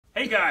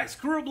Hey guys,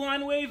 Crew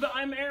Blind Wave,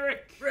 I'm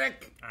Eric.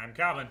 Rick. I'm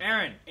Calvin.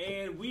 Aaron.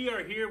 And we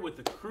are here with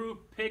the Crew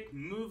Pick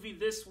movie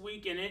this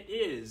week, and it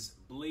is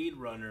Blade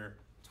Runner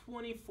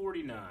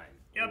 2049.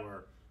 Yep.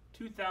 Or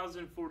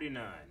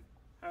 2049.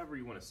 However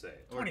you want to say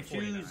it. Or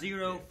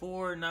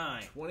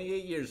 2049.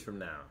 28 years from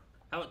now.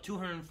 How about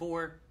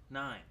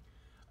 204.9?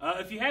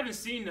 If you haven't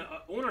seen,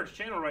 on our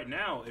channel right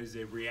now is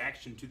a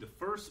reaction to the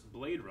first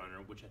Blade Runner,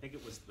 which I think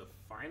it was the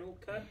final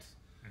cut.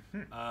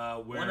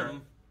 Where One of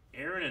them.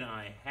 Aaron and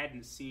I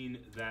hadn't seen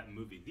that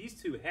movie. These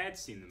two had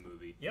seen the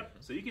movie. Yep.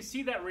 So you can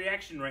see that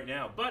reaction right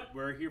now. But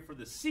we're here for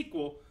the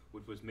sequel,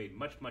 which was made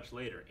much, much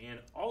later.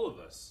 And all of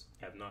us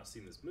have not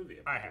seen this movie.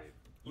 I have.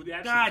 You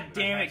have God seen it.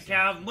 damn it,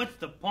 Calvin. What's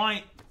the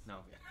point?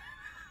 No.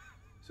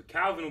 So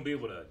Calvin will be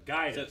able to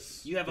guide So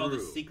us. you have all the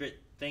through. Secret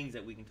things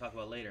that we can talk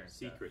about later. And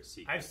stuff.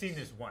 Secret. I've seen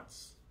this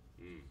once.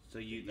 So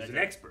you, He's an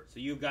expert. So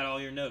you've got all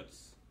your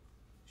notes.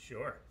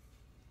 Sure.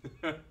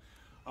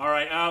 All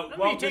right. I'm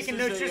Well, taking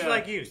this notes is just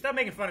like you. Stop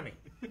making fun of me.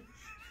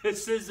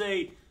 This is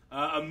a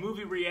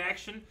movie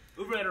reaction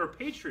over at our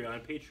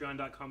Patreon,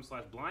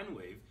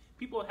 patreon.com/blindwave.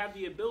 People have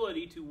the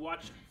ability to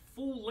watch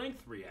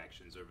full-length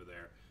reactions over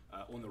there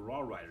on the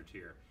Raw Rider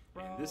tier.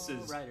 And this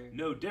is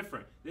no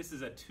different. This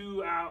is a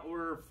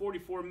 2-hour,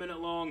 44-minute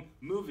long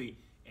movie,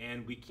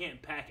 and we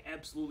can't pack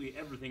absolutely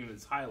everything in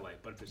its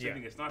highlight. But if there's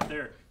something that's not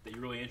there that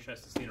you're really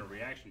interested in seeing a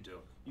reaction to,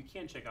 you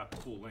can check out the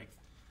full length.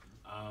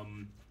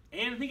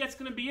 And I think that's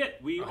going to be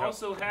it. We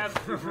also have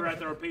over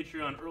at our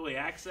Patreon early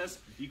access.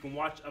 You can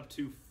watch up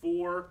to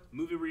 4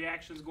 movie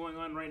reactions going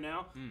on right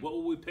now. What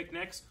will we pick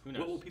next? Who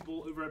knows? What will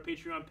people over at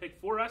Patreon pick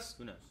for us?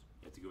 Who knows?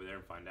 You have to go over there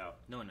and find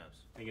out. No one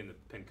knows. I think in the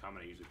pinned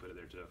comment I usually put it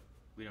there too.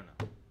 We don't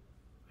know.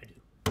 I do.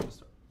 Let's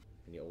start.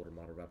 And the older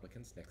model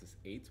replicants, Nexus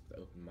 8s with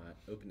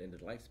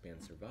open-ended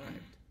lifespan,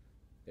 survived.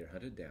 They're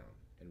hunted down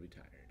and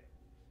retired.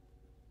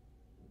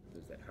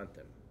 Those that hunt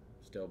them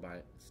still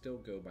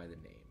go by the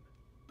name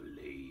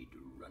Blade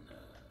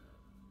Runner.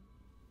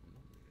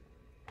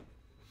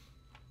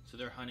 So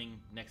they're hunting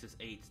Nexus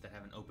 8s that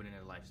have an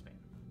open-ended lifespan.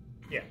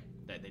 Yeah.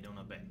 That they don't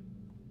obey.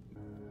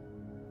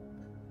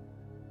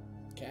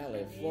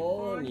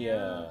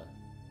 California.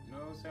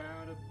 Knows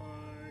how to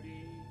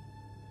party.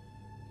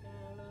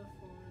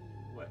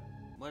 California. What?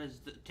 What is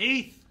the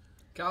teeth?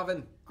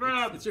 Calvin.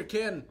 Grubs. It's your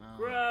kin.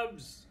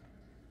 Grubs.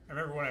 I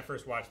remember when I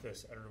first watched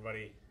this,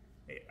 everybody,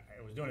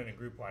 I was doing it in a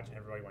group watch and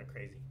everybody went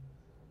crazy.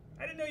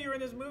 I didn't know you were in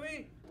this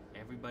movie.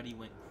 Everybody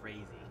went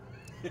crazy.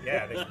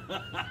 Yeah,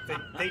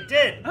 they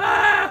did.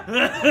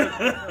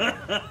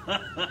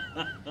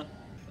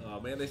 Oh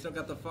man, they still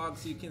got the fog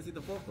so you can't see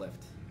the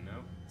forklift.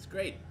 No. It's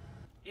great.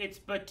 It's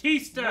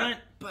Batista. What?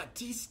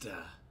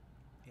 Batista.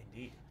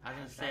 Indeed. I was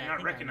gonna say. I I not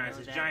think I recognize know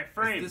his that. giant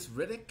frame. Is this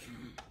Riddick?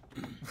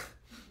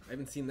 I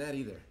haven't seen that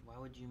either. Why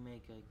would you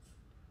make a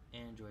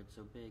android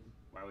so big?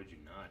 Why would you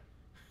not?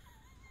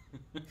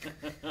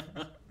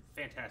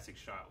 Fantastic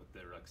shot with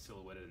their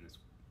silhouetted in these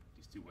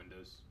 2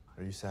 windows.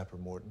 Are you Sapper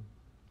Morton?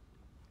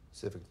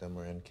 Civic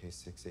number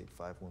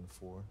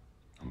NK68514.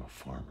 I'm a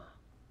farmer.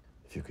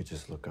 If you could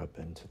just look up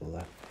and to the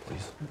left,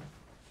 please.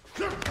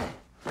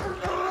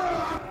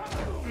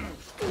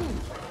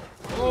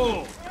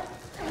 Oh!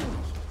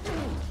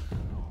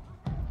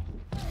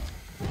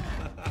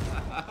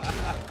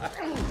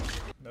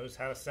 Knows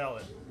how to sell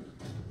it.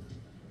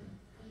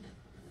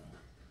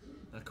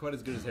 Not quite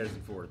as good as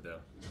Harrison Ford,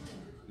 though.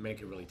 Man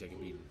could really take a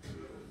beating.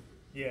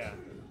 Yeah.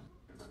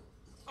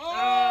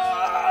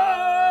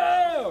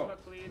 Oh!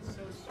 Luckily, it's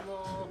so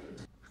small.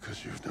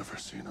 Because you've never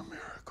seen a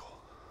miracle.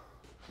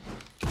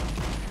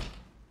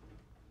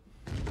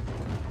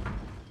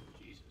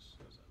 Jesus,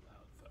 that was a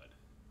loud thud.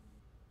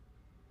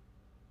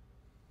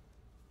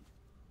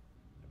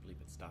 I believe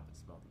it's Stop and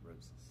Smell the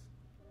Roses.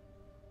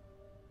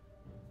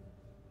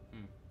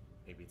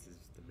 Maybe it's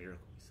the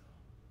miracle we saw.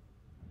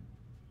 I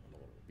don't know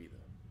what it would be, though. I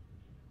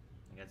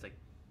think that's like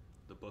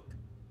the book.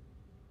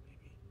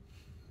 Maybe.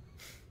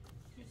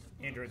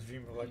 Android's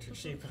dream of electric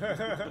sheep.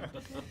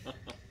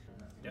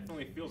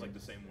 Definitely feels like the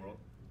same world.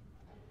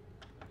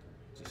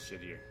 Just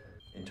shittier.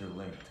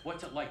 Interlinked.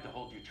 What's it like to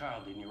hold your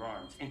child in your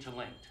arms?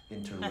 Interlinked. What the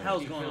Interlinked.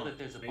 hell's Do you going feel on? that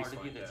there's a part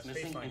of you that's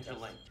missing? Baseline test.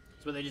 Interlinked.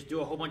 So they just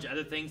do a whole bunch of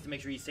other things to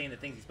make sure he's saying the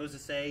things he's supposed to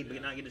say,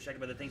 but not get distracted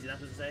by the things he's not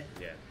supposed to say?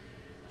 Yeah.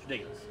 It's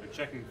ridiculous. They're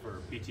checking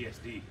for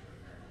PTSD.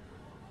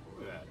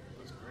 Look at that.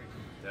 That's great.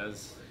 It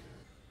does.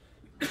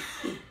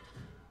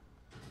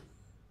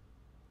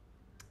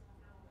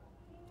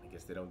 I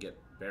guess they don't get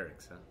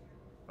barracks, huh?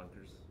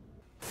 Bunkers.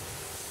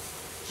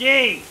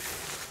 Gee!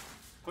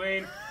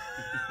 Clean.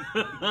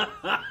 They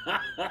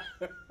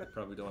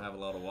probably don't have a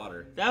lot of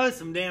water. That was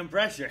some damn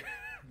pressure.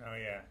 Oh,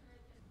 yeah.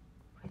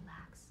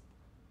 Relax.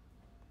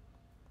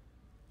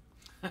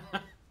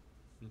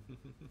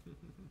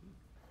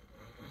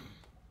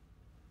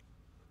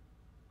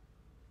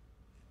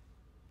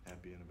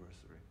 Happy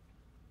anniversary.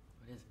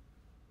 What is it?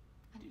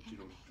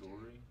 Digital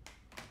jewelry.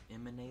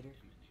 Emanator?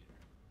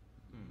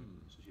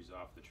 So she's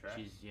off the track.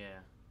 She's,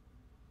 yeah.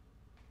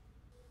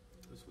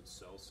 This would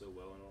sell so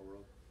well in our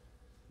world.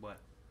 What?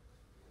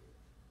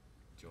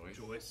 Joyce.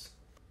 Joyce.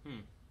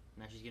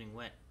 Now she's getting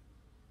wet.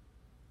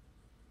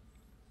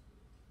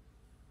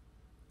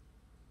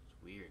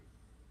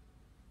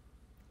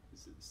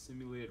 Is it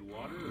simulated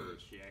water, or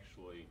is she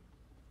actually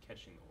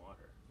catching the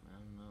water? I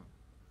don't know.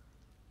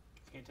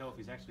 Can't tell if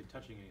he's actually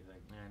touching anything.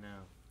 I know.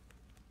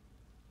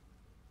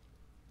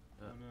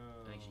 Oh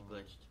no. I think she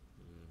glitched.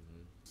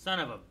 Son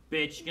of a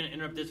bitch! You gonna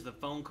interrupt this with a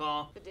phone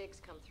call? The dig's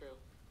come through.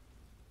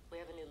 We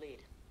have a new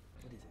lead.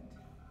 What is it?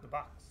 The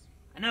box.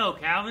 I know,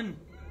 Calvin.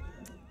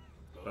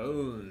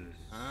 Bones.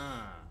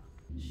 Ah.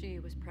 She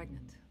was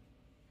pregnant.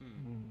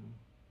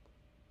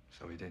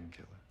 So he didn't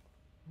kill her.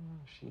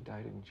 She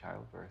died in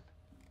childbirth.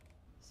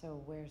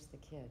 So where's the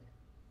kid?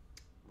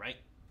 Right.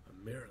 A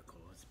miracle.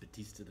 Is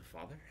Batista the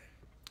father?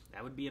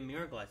 That would be a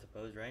miracle, I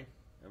suppose, right?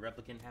 A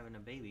replicant having a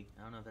baby.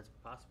 I don't know if that's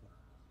possible.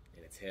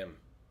 And it's him.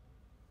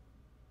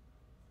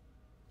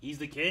 He's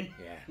the kid?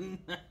 Yeah.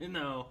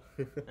 No.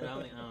 I don't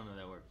know if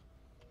that works.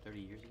 30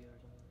 years ago or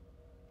something?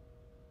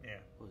 Yeah.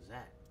 What was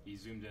that? He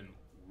zoomed in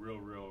real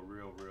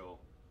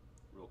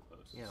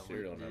close. Yeah,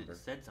 Serial number. It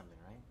said something,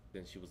 right?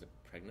 Then she was a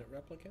pregnant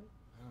replicant?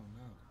 I don't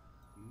know.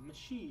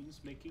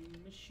 Machines making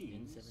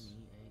machines.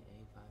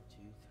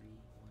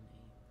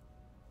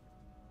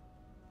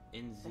 N7EAA52318.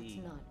 That's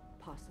NZ. not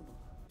possible.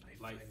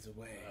 Life finds a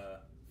way.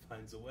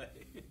 Finds a way.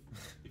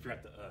 You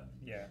forgot the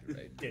Yeah.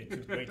 Right.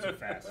 Did way too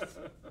fast.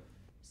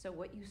 So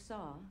what you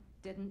saw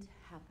didn't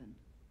happen.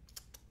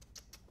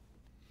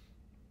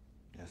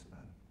 Yes,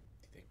 madam.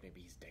 Do you think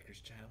maybe he's Decker's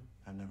child?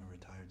 I've never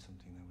retired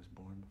something that was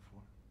born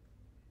before.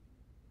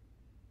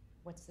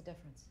 What's the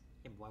difference?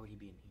 Yeah, but why would he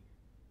be in here?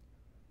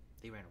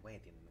 They ran away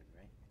at the end of the movie,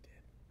 right? They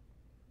did.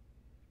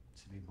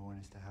 To be born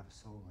is to have a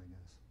soul, I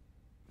guess.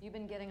 You've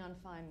been getting on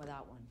fine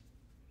without one.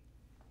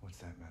 What's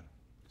that, madam?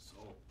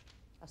 soul.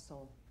 A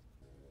soul.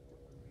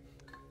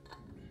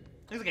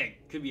 Looks like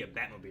it could be a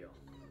Batmobile,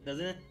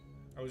 doesn't it?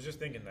 I was just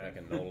thinking that. Like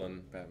a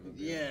Nolan Batmobile.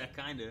 Yeah,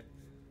 kinda.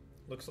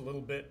 Looks a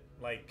little bit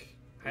like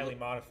highly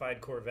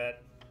modified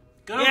Corvette.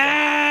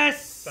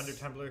 Yes! Thunder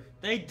Tumbler.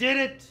 They did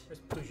it! There's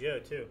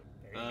Peugeot, too.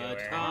 There you go,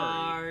 Aaron.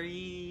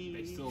 Atari.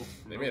 They still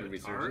They made a Atari?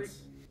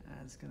 resurgence.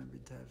 That's gonna be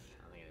tough. I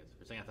don't think it is.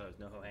 For a second, I thought it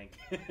was NoHo Hank.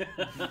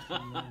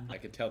 I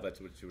could tell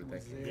that's what you were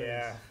thinking.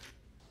 Yeah.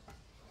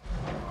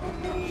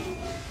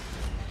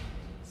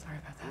 Sorry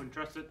about I that. wouldn't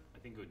trust it. I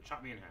think it would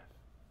chop me in half.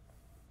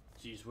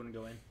 So you just wouldn't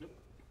go in? Nope.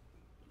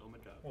 Know my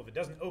job. Well, if it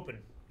doesn't open,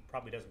 it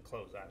probably doesn't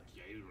close either.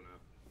 Yeah, you don't know.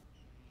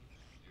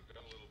 You've got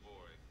a little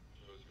boy.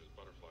 Shows you his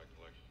butterfly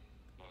collection.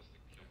 Lost the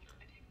catcher.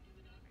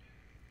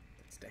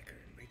 That's Decker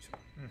and Rachel.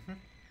 Mm-hmm.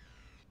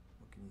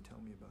 What can you tell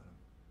me about him?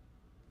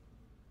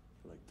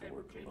 Like Hey, to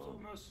work James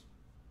alone. Olmos.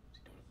 He's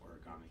doing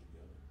origami.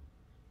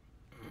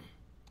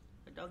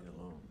 A dog? Be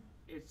alone.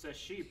 It's a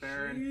sheep,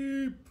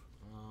 Aaron.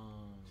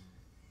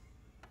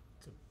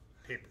 It's a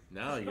paper.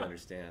 Now you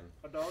understand.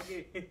 A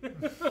doggy.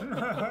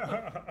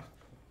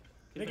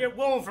 They get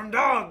wool from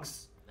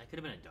dogs! That could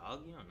have been a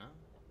dog, you don't know.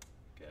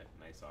 Okay,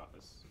 nice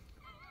office.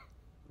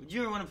 Would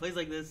you ever want to place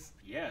like this?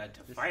 Yeah,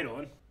 to fight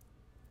on.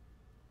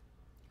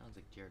 Sounds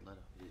like Jared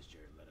Leto. It is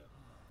Jared Leto.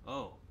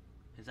 Oh,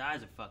 his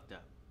eyes are fucked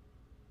up.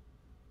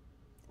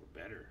 Or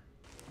better.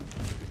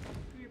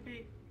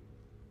 Creepy.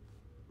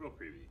 Real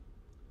creepy.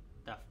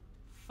 The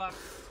fuck?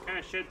 Kind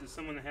of shit that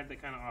someone that had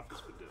that kind of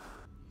office would do.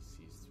 He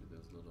sees through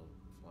those little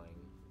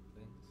flying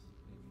things,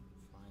 maybe.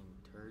 Flying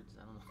turds? I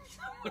don't know.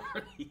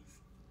 What are these?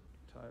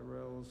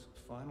 Tyrell's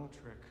final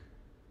trick.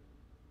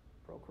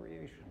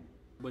 Procreation.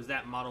 Was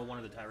that model one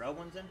of the Tyrell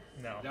ones then?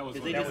 No. That was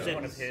that one- was that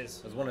one was- of his.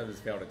 It was one of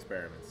his failed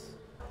experiments.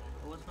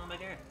 Well, what's going back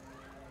here?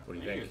 What do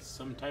you Maybe think? it's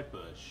some type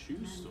of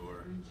shoe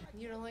store.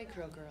 You don't like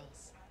real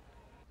girls.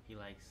 He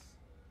likes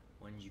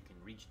ones you can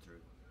reach through.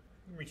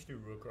 You can reach through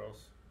real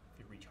girls if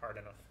you reach hard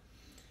enough.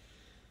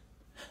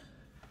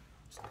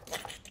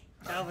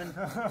 Calvin.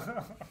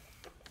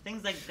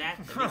 Things like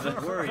that that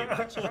make me worry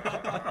about you.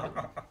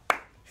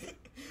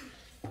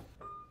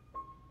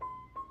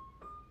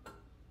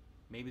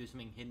 Maybe there's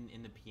something hidden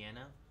in the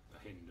piano. A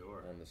hidden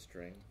door. On the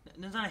string.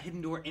 There's not a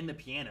hidden door in the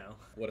piano.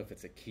 What if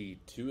it's a key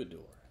to a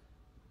door?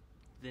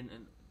 Then,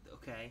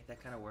 okay, that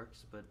kind of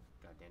works, but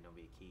goddamn, don't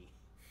be a key.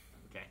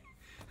 Okay.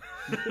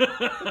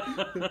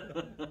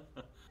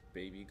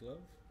 Baby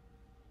glove?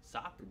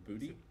 Sock? Or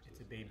booty? It's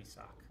a baby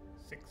sock.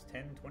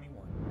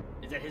 6/10/21.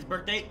 Is that his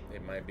birthday?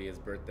 It might be his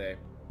birthday.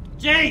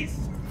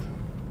 Jace!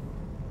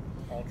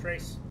 All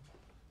trace.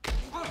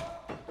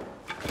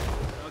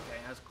 Okay,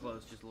 that's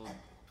close, just a little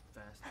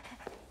fast.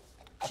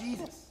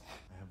 Jesus!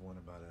 I have one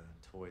about a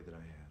toy that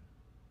I had.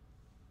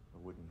 A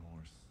wooden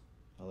horse.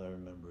 All I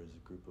remember is a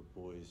group of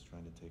boys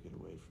trying to take it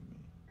away from me.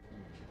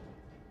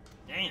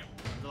 Damn,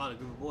 there's a lot of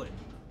group of boys.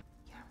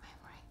 Your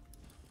memory.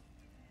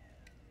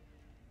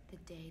 The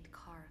date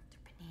carved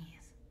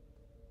beneath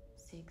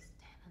 6,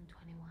 10, and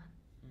 21.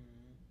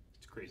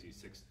 It's crazy.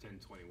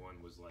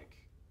 6/10/21 was like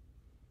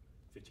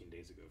 15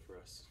 days ago for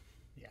us.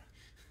 Yeah.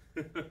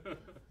 When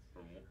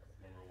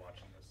we're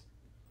watching this.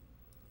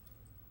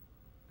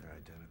 They're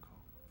identical.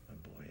 A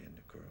boy and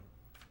a girl.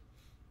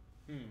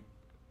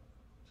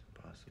 It's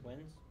impossible.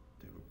 Twins?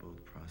 They were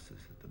both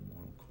processed at the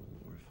Moral Coal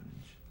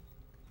Orphanage.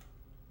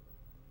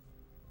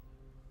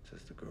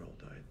 Says the girl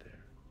died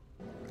there.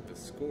 The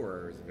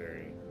score is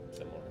very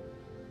similar.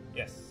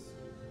 Yes.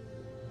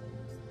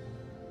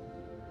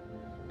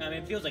 I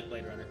mean, it feels like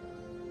Blade Runner.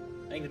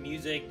 I think the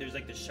music, there's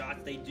like the shots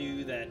they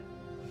do that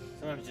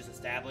sometimes just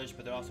established,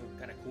 but they're also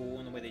kind of cool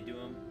in the way they do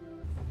them.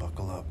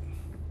 Buckle up.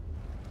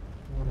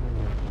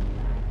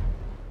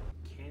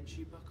 Can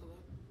she buckle up?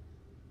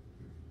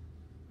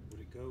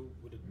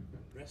 Would it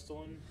rest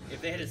on?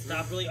 If they had to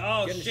stop really,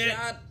 oh Getting shit!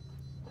 shot.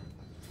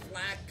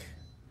 Flak.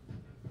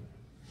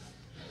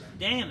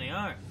 Damn, they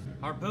are.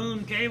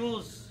 Harpoon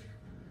cables.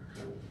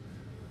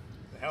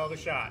 The hell of a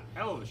shot.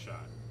 Hell of a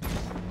shot.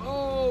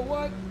 Oh,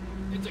 what?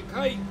 It's a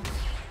kite.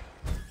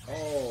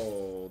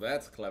 Oh,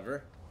 that's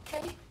clever.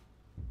 Okay.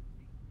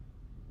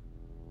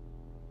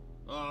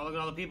 Oh, look at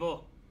all the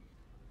people.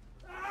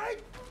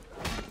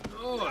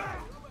 Oh.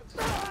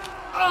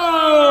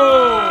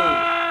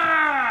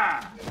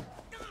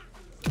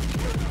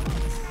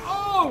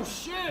 Oh,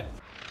 shit.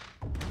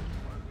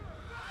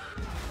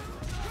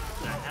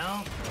 What the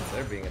hell?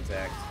 They're being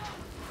attacked.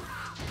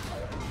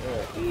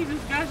 Oh. Jeez,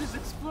 this guy just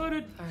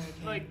exploded.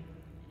 Hurricane. Like,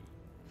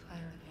 Fly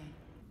hurricane.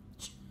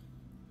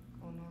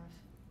 Go north.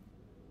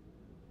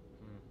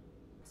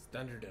 It's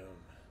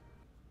Thunderdome.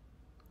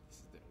 This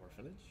is the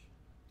orphanage?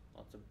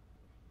 Lots of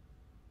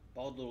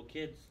bald little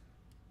kids,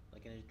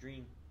 like in his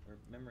dream or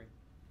memory.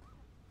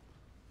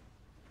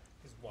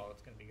 His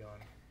wallet's gonna be gone.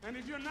 And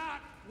if you're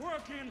not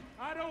working,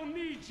 I don't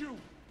need you.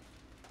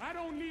 I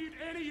don't need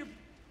any of...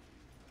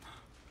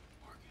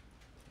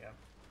 Yeah.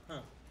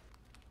 Huh.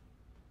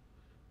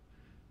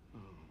 Oh,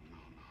 no.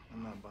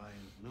 I'm not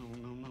buying. No.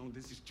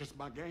 This is just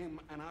my game,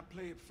 and I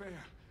play it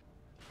fair.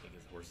 Think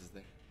his horse is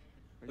there?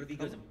 What if he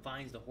goes and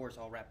finds the horse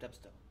all wrapped up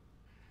still?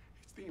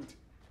 It's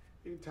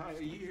the entire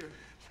year.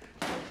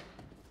 I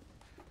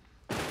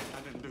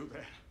didn't do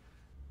that.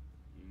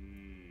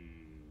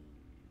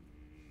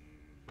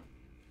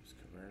 Just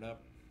covering it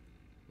up.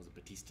 Was it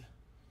Batista?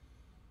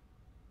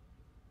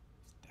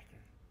 It's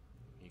Decker.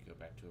 You go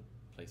back to a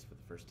place for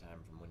the first time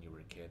from when you were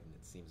a kid and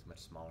it seems much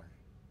smaller.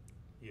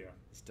 Yeah.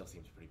 It still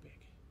seems pretty big.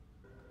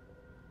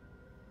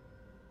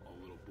 all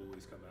little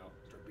bullies come out,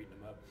 start beating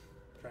him up,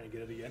 trying to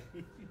get it again. A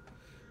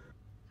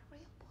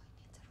real boy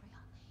needs a real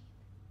name.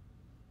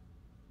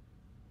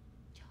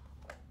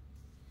 Joe.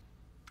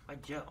 Why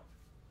Joe?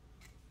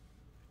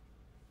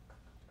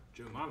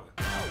 Joe Mama.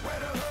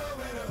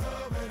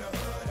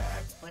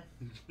 What?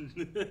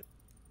 The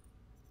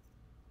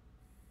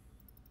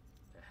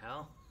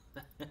hell?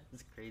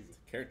 That's crazy. It's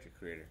a character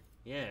creator.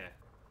 Yeah.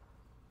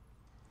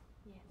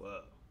 Yes.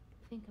 Whoa.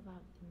 Think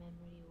about the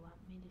memory you want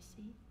me to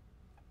see.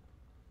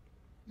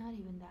 Not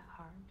even that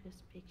hard,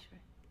 just picture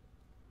it.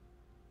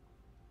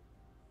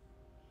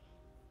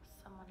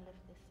 Someone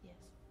lived this, yes.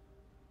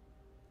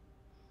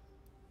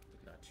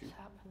 Not you. It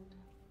happened.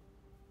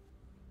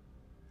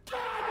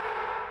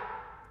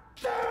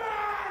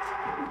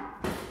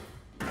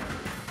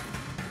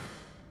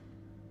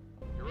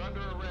 You're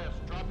under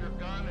arrest. Drop your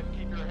gun and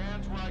keep your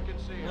hands where I can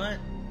see them. What?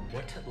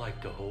 What's it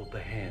like to hold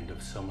the hand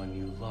of someone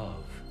you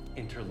love,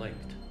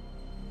 interlinked?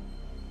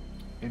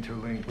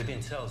 Interlinked.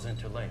 Within cells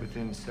interlinked.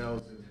 Within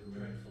cells.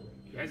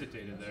 He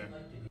hesitated there.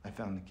 I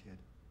found the kid.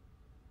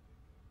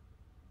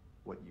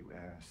 What you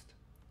asked.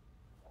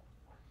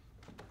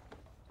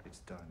 It's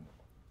done.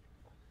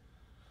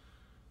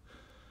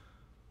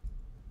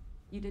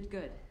 You did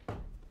good. I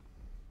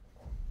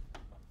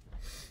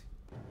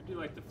do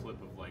like the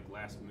flip of like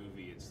last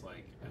movie. It's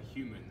like a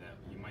human that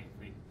you might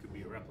think could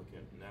be a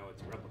replicant. Now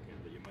it's a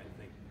replicant that you might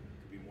think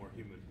could be more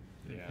human.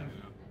 Yeah. You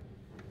know?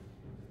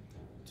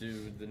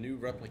 Do the new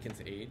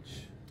replicants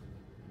age?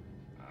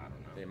 I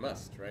don't know. They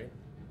must, right?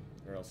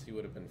 Or else he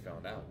would have been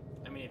found out.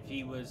 I mean, if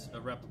he was a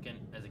replicant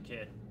as a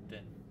kid,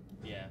 then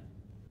yeah.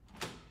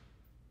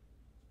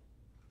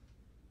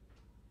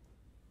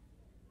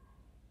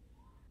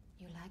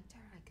 You liked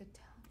her, I could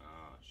tell.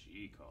 Ah,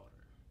 she called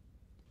her.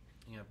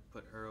 You know,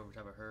 put her over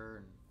top of her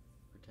and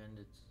pretend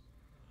it's.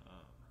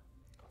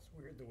 It's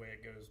weird the way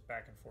it goes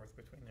back and forth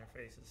between their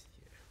faces.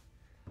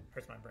 Yeah.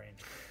 Hurts my brain.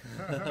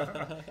 There's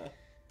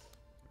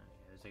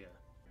like a.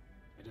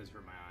 It does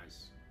hurt my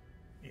eyes.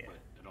 Yeah. But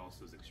it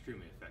also is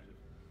extremely effective.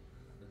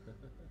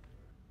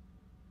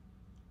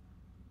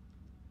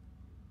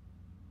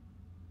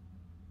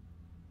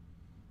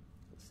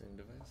 Listening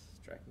device?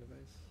 Tracking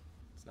device?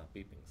 It's not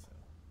beeping, so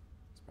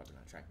it's probably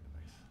not a tracking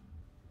device.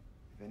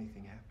 If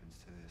anything happens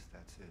to this,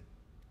 that's it.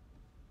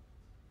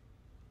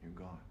 You're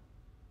gone.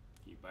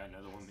 Can you buy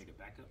another one, make a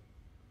backup?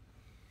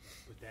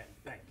 Put that in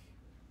the bank.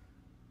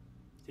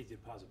 Take the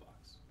deposit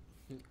box.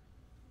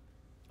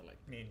 I like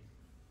I mean,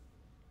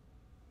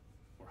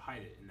 Or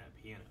hide it in that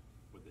piano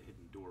where the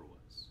hidden door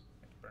was.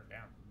 it's burned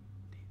down.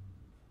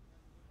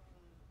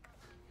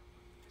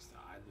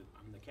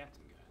 I'm the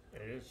captain guy.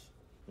 It is.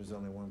 There's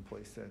only one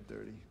place that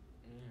dirty.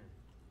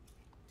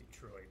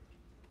 Detroit.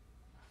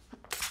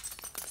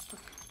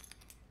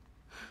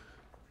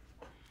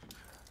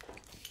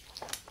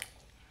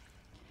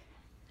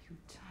 You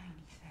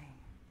tiny thing.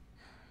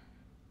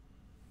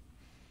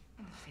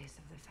 In the face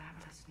of the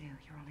fabulous new,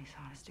 your only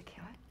thought is to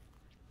kill it?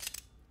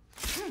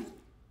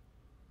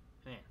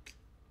 Man.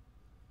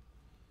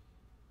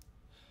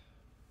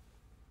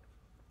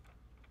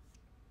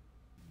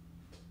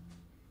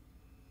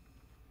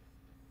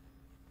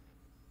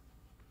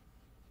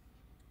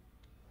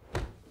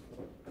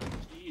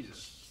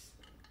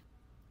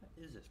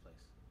 is this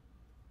place?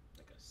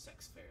 Like a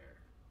sex fair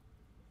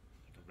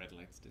Like a red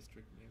lights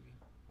district, maybe?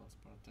 Once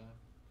upon a time.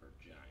 for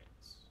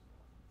giants.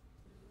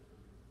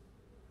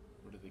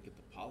 Where do they get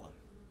the pollen?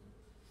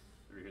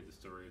 Ever hear the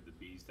story of the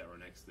bees that were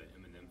next to the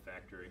M&M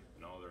factory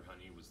and all their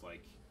honey was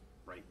like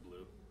bright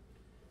blue?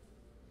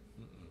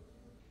 Mm-mm.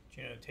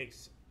 Do you know it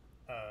takes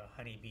a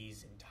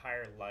honeybee's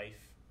entire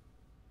life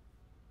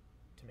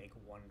to make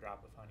one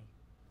drop of honey?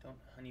 Don't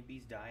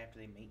honeybees die after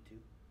they mate too?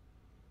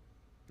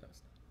 No,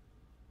 it's not.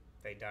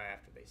 They die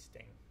after they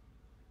sting.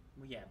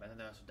 Well, yeah, but I thought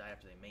they also die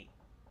after they mate.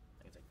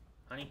 Like it's like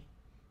honey,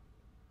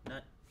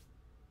 nut.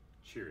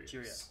 Cheerios.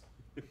 Cheerios.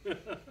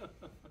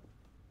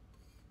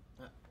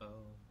 Uh-oh.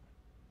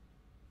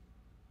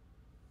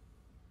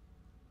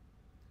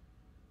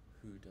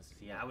 Who doesn't?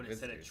 See, want I would have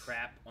set a visitors?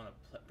 trap on a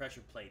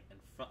pressure plate in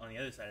front on the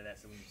other side of that,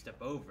 so when you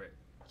step over it,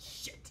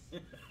 shit.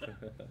 This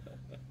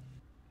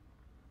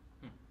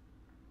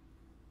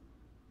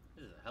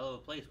is a hell of a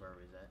place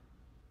wherever he's at.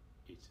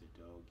 It's a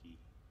doggy.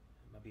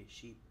 It might be a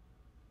sheep.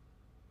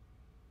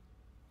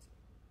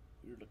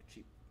 Weird looking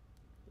sheep.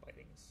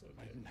 Lighting is so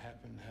I good. didn't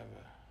happen to have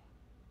a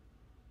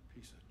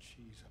piece of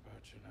cheese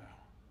about you now.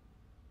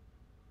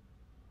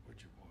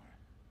 Would you, boy?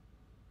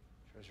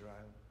 Treasure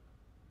Island.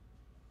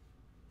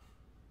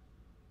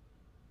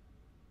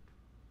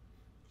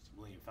 It's a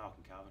William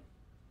Falcon, Calvin.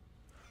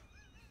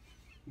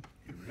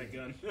 You That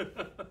gun.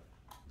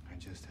 I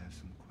just have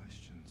some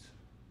questions.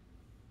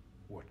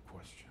 What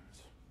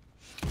questions?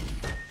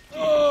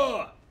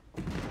 Oh!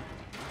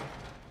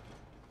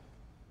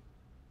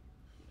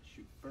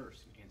 Shoot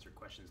first and answer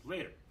questions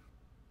later.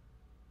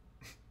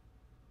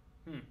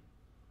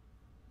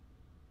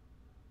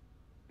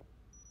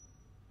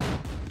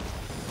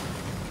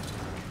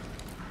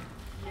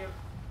 Yep.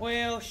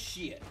 Well,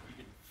 shit. You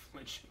didn't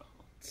flinch at all.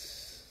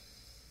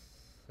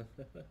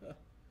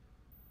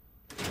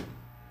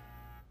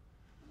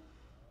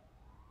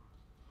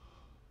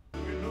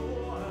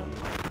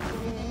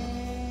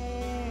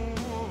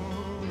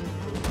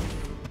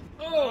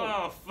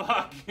 Oh,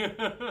 fuck.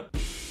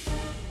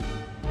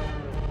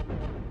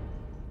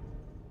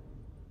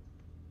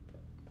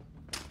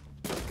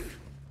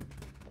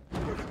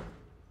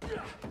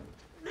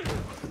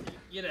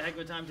 You had a heck of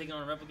a time taking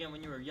on a replicant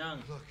when you were young.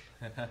 Look,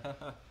 I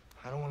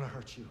don't want to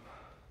hurt you,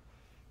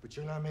 but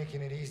you're not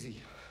making it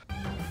easy.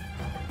 Harrison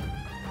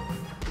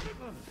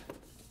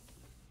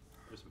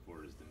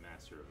Ford is the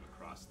master of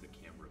across the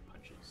camera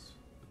punches.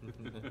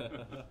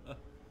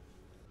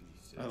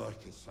 I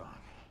like this song.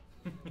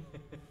 You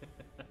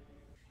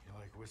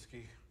like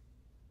whiskey?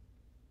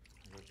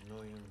 I got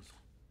millions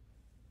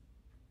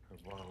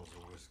of bottles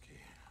of whiskey.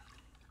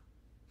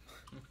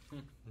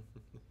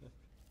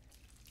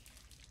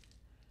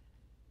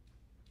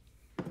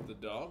 The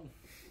dog?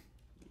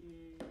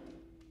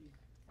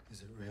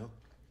 Is it real?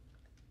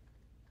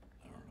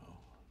 I don't know.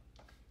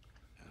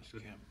 Ask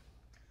him.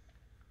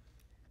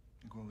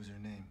 Like, what was her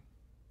name?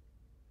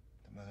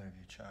 The mother of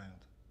your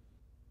child.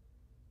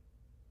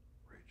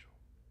 Rachel.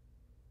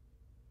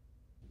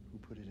 Who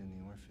put it in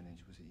the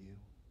orphanage? Was it you?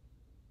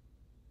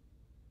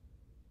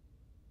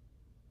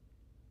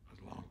 I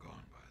was long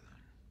gone by then.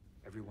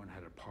 Everyone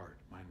had a part.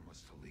 Mine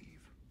was to leave.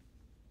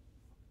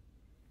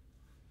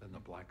 Then the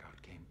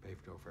blackout came,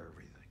 paved over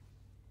everything.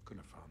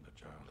 Couldn't have found the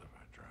child if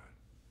I tried.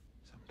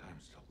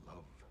 Sometimes to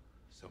love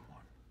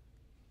someone,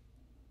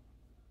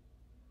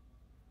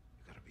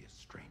 you gotta be a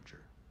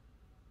stranger.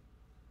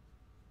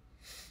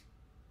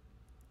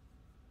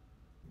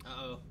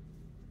 Uh-oh.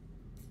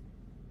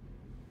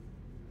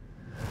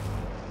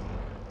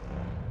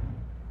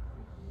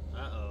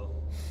 Uh-oh.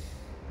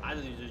 I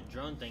thought these were just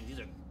drone things. These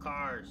are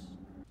cars.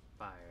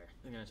 Fire.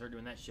 They're gonna start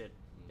doing that shit.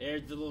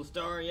 There's the little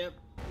star, yep.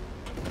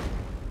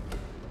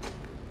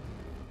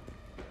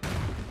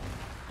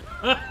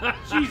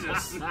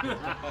 Jesus! They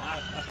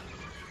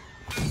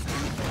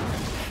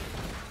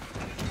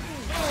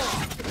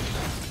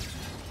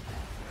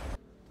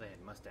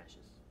had mustaches.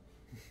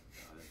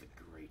 Oh, that'd be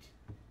great.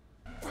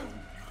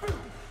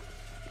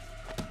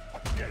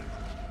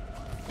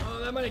 Oh,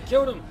 that might have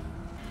killed him.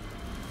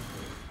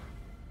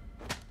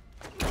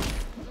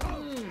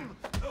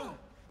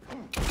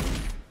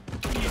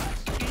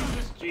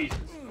 Jesus.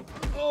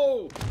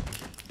 Oh!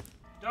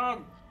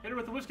 Dog, hit her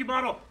with the whiskey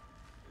bottle.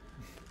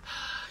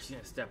 She's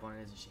gonna step on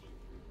it, isn't she?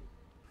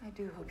 I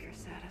do hope you're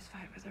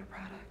satisfied with our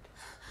product.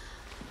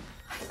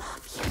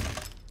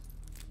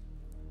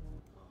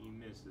 He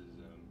misses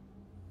him.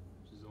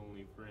 It's his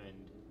only friend.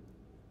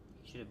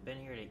 You should have been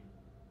here to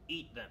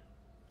eat them.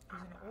 He's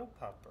an old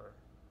pupper.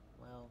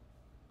 Well,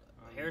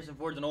 Harrison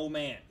Ford's an old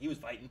man. He was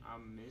fighting. I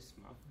miss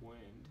my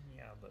friend.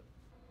 Yeah, but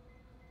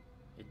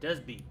It does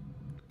beat.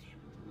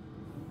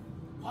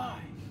 Why?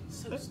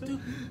 So stupid.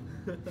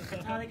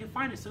 That's how they can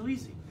find it so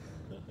easy.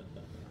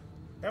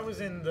 that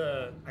was in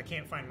the I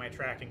can't find my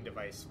tracking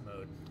device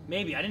mode.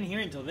 Maybe. I didn't hear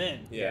it until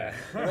then. Yeah.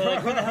 We're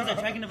like, where the hell's that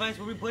tracking device?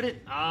 Where we put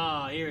it?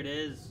 Ah, here it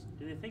is.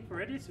 Did they think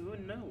we're idiots? We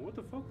wouldn't know. What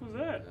the fuck was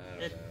that?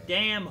 That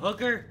damn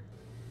hooker.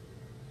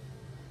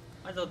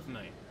 Why does that look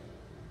familiar?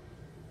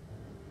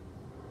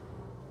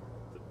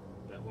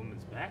 That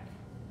woman's back?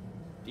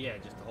 Yeah,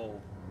 just the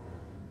whole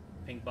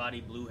pink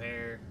body, blue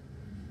hair,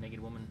 naked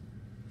woman.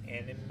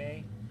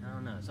 Anime? I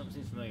don't know. Something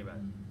seems familiar about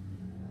it.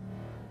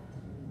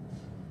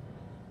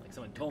 Like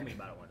someone told me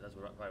about it once. That's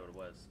probably what it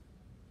was.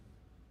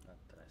 Not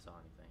that I saw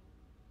anything.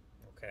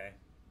 Okay.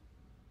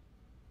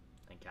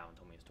 I think Calvin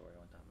told me a story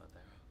one time about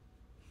that.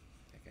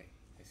 Okay,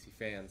 I see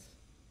fans.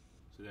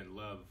 So then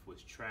Love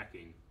was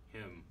tracking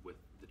him with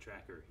the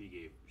tracker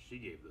she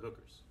gave the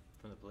hookers.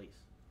 From the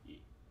police.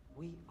 Yeah.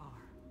 We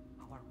are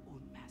our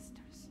own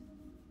masters.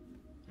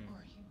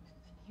 More human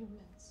than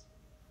humans.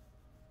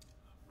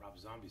 Rob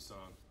Zombie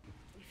song.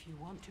 If you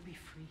want to be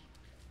free,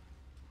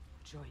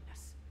 join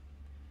us.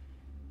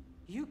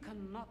 You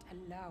cannot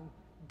allow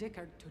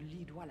Deckard to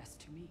lead Wallace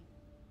to me.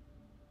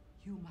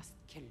 You must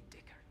kill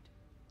Deckard.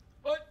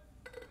 What?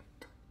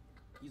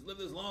 He's lived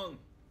this long.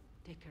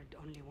 Deckard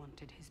only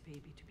wanted his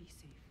baby to be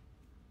safe.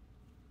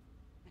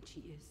 And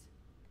she is.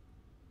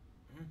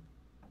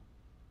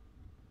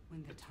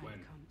 When the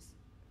time comes,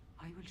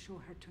 I will show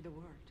her to the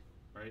world.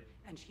 Right?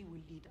 And she will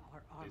lead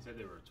our army. They said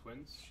they were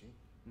twins?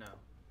 No.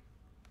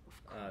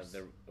 Of course.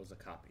 There was a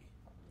copy.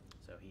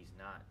 So he's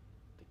not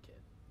the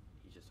kid.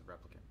 He's just a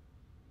replicant.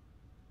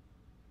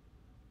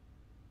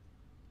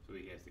 So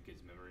he has the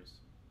kid's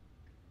memories?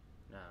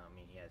 No, I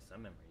mean, he has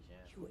some memories,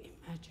 yeah. You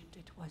imagined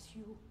it was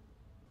you.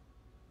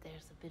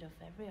 There's a bit of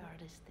every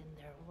artist in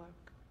their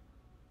work.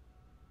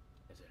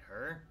 Is it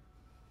her?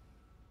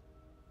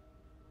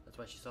 That's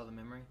why she saw the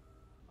memory?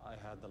 I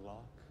had the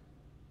lock.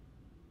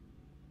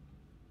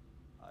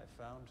 I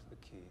found the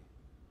key.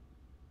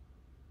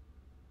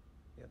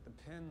 Yet the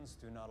pins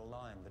do not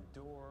align. The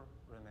door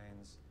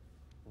remains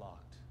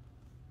locked.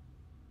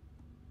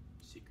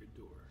 Secret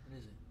door. What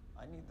is it?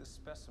 I need the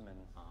specimen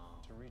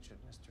to reach it,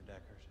 Mr.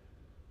 Deckard.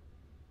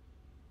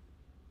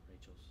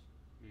 Rachel's.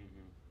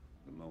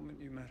 The moment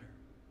you met her.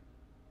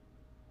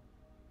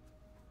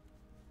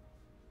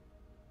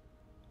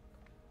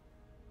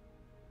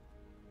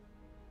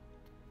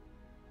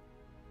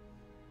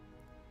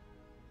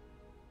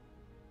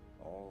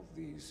 All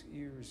these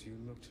years you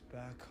looked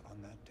back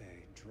on that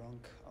day,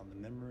 drunk on the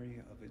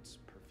memory of its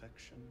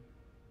perfection.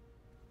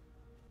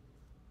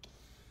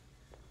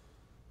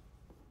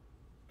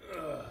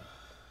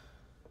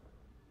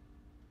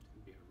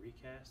 Be a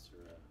recast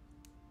or a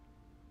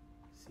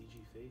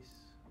CG face?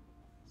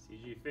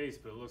 CG face,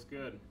 but it looks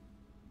good.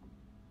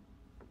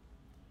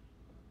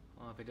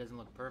 Well, if it doesn't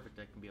look perfect,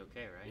 that can be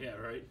okay, right? Yeah,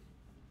 right?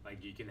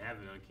 Like, you can have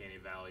an uncanny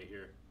valley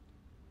here.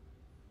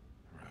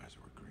 Her eyes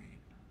were green.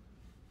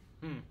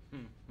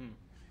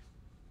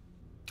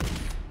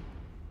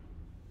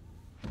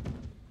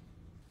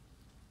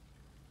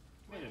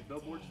 Man, if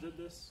billboards did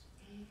this,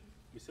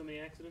 be so many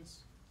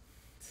accidents.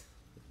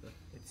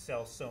 It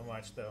sells so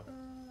much, though.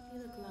 You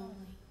look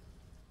lonely.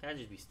 I'd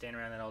just be standing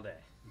around that all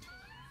day.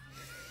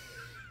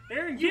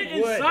 Aaron, get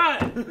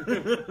inside!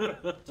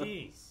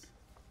 Jeez.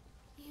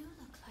 You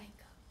look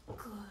like a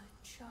good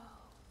Joe.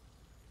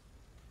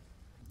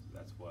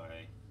 That's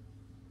why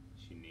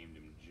she named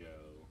him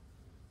Joe.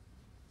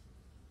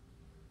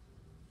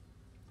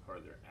 Part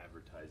of their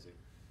advertising.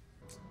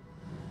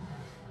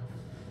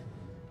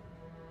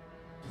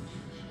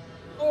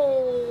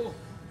 Oh!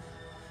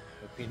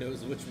 Hope he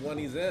knows which one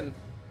he's in.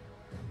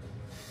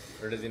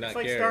 Or does he not It's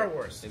like care? Star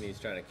Wars. And he's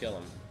trying to kill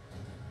him.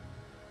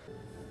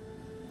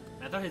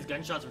 I thought his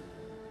gunshots were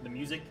the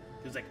music.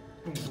 It was like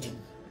boom, boom,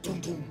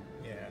 boom, boom.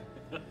 Yeah.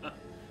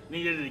 And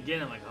he did it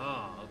again. I'm like,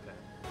 oh,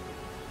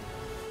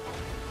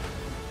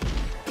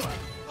 okay.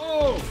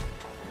 Oh!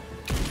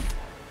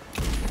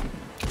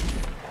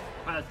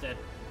 Pilot's dead.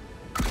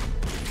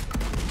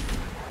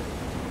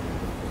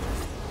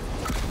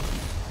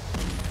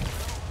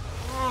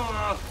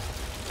 Oh!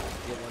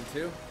 Get one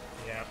too?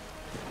 Yeah.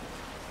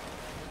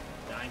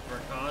 Dying for a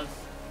cause.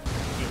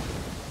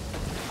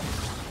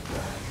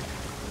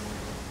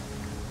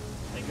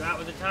 They go out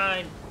with the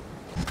tide.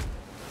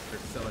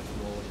 There's so much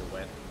wool when you're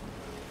wet.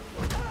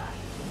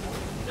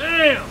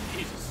 Damn!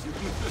 Jesus.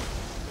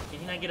 Can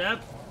he not get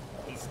up?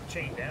 He's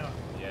chained down.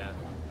 Yeah.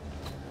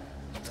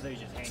 I thought he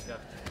was just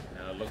handcuffed.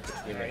 Now look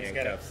between the He's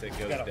handcuffs, it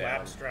he's goes got a down.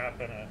 lap strap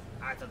and a...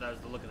 I thought that was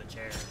the look of the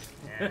chair.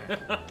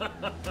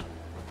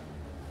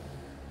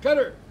 Cut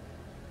her!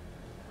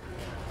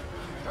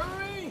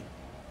 Hurry!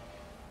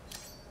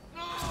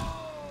 No!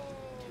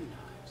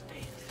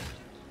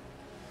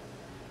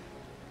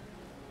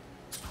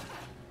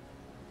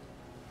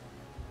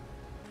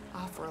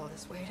 Off-world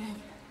is waiting.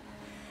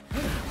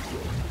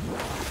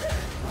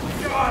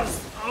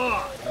 Yes!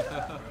 Oh!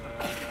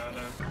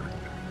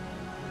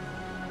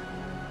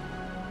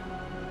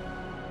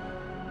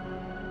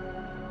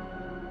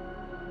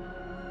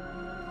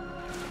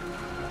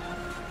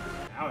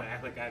 I would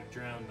act like I've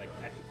drowned like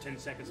after 10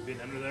 seconds of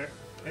being under there.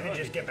 And then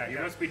just get back You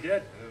up. must be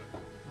dead.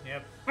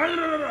 Yep.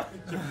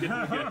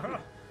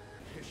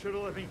 You should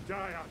have let me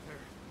die out there.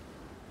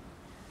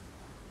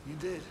 You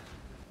did.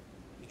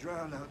 You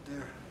drowned out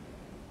there.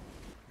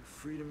 You're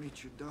free to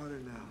meet your daughter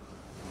now.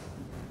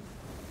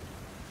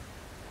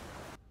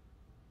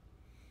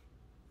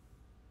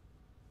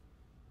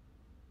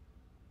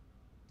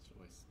 Should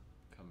always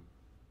come.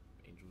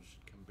 Angels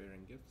should come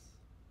bearing gifts.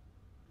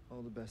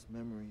 All the best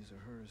memories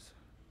are hers.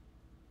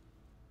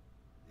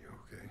 You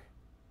okay?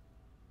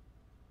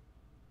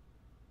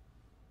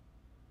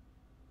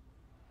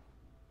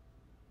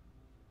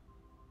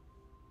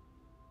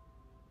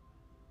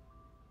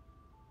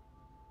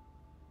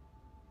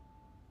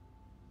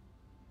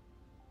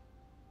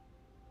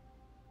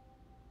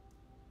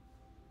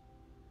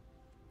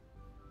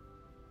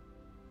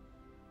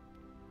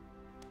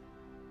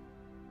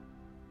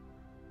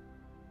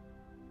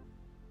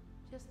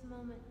 Just a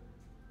moment.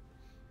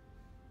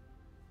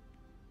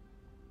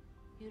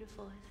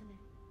 Beautiful, isn't it?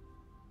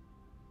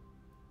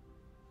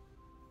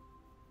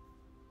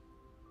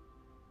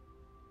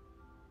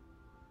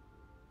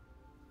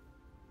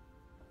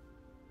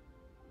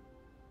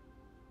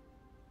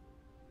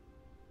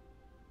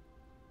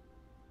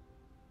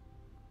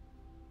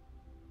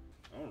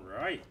 All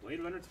right, Blade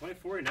Runner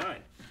 2049.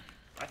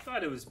 I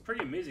thought it was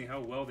pretty amazing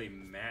how well they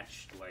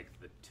matched like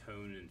the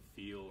tone and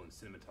feel and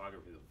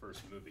cinematography of the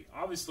first movie.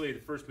 Obviously, the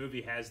first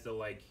movie has the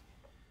like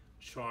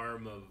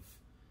charm of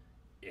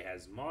it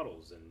has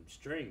models and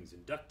strings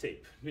and duct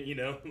tape, you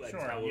know, like Sure,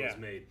 how it yeah. was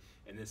made.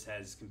 And this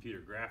has computer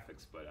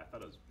graphics, but I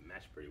thought it was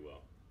matched pretty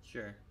well.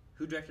 Sure.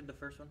 Who directed the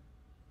first one?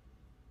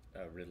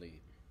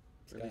 Ridley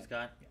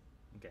Scott? Yeah.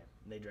 Okay.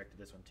 And they directed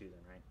this one too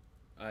then,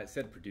 right? It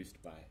said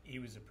produced by. He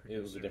was a producer.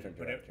 It was a different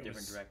but director.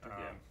 Different director, yeah.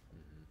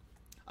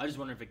 Mm-hmm. I just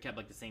wonder if it kept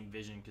like the same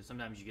vision, because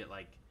sometimes you get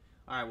like,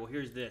 all right, well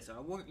here's this.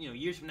 You know,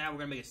 years from now we're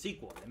gonna make a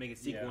sequel. They make a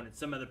sequel and it's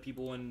some other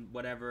people and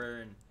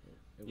whatever, and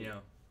you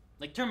know,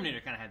 like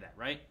Terminator kind of had that,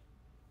 right?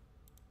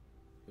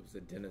 It was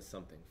a Dennis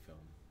something film.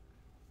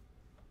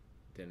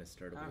 Dennis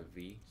started with a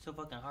V. So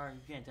fucking hard,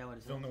 you can't tell what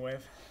it's.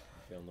 Villeneuve.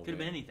 Could have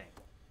been anything.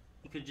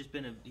 He could have just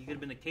been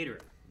a caterer.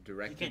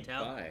 Directed you can't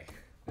tell. by.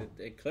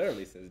 It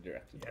clearly says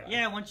directed by.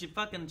 Yeah, once you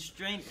fucking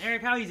strain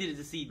Eric, how easy is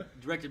it to see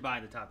directed by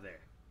at the top there?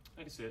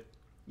 I can see it.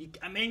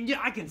 I mean, yeah,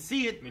 I can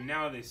see it. I mean,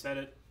 now they said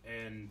it,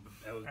 and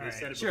they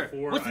said it sure.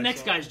 before. What's the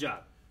next guy's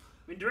job?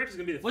 I mean, director's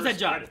gonna be the What's first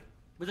that job? credit.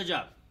 What's that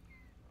job?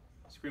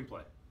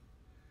 Screenplay.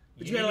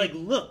 But you gotta like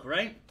look,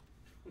 right?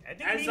 I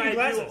think As you I need do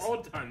glasses.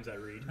 all the times I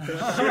read.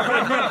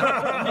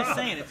 I'm just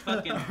saying, it's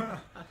fucking.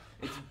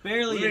 It's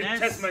barely Let an me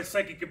test my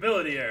psychic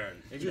ability,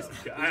 Aaron. It's just,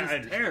 No, it's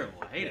just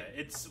terrible. I hate it.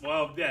 It's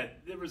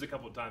there was a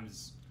couple of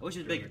times. I wish it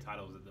was during bigger. The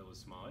titles that was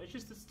small. It's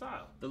just the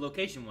style. The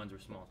location ones were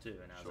small too,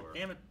 and I was like,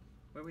 damn it,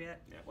 where we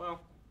at? Yeah.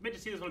 Well, meant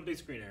to see this on a big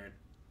screen, Aaron.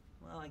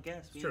 Well, I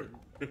guess. It's true.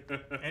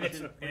 and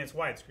it's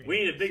widescreen. We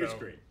need a bigger so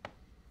screen.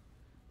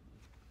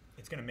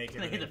 It's gonna make It's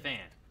gonna hit the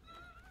fan.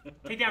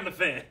 Take down the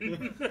fan.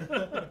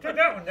 Take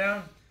that one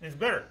down. It's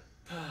better.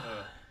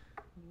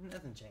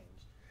 Nothing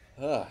changed.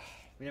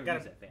 We never got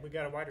used that fan. We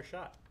got a wider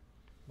shot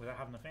without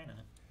having the fan in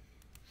it.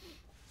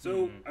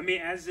 So, I mean,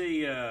 as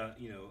a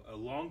a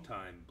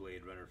longtime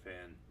Blade Runner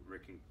fan,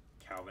 Rick and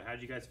Calvin, how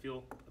did you guys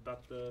feel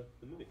about the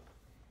movie?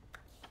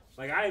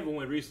 Like, I've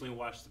only recently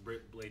watched the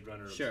Blade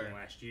Runner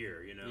last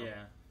year, you know?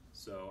 Yeah.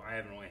 So I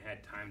haven't really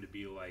had time to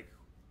be like,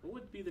 what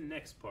would be the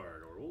next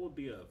part, or what would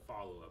be a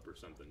follow-up or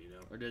something, you know?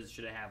 Or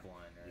should it have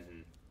one? Or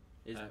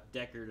is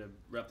Deckard a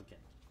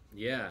replicant?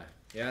 Yeah,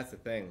 that's the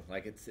thing.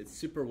 Like, it's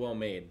super well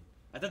made.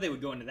 I thought they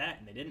would go into that,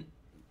 and they didn't.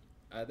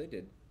 They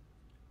did.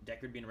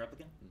 Deckard being a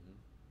replicant? Mm-hmm.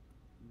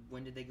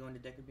 When did they go into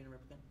Deckard being a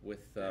replicant?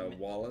 With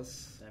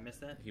Wallace. Did I miss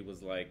that? He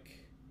was like,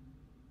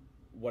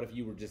 what if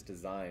you were just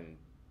designed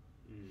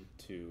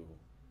to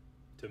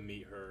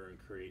meet her and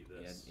create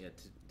this? Yeah,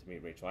 to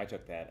meet Rachel. I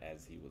took that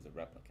as he was a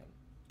replicant.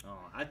 Oh,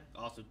 I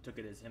also took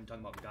it as him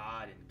talking about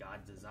God and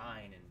God's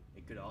design, and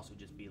it could also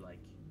just be like,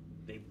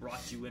 they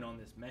brought you in on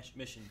this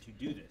mission to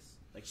do this.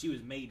 Like, she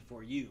was made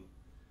for you.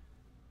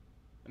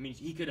 I mean,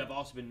 he could have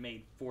also been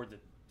made for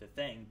the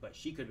thing, but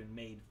she could have been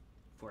made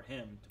for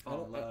him to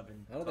fall in love.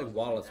 And I don't think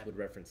Wallace would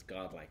reference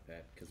God like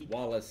that, because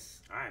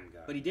Wallace... I'm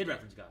God. But he did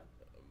reference God.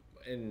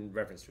 In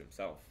reference to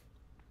himself.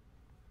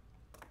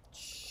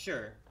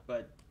 Sure,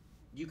 but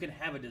you can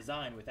have a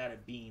design without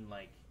it being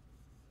like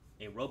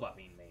a robot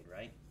being made,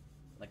 right?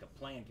 Like, a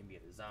plan can be a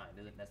design. It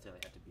doesn't necessarily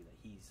have to be that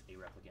he's a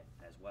replicant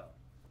as well.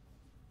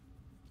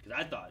 Because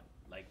I thought,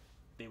 like,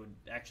 they would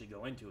actually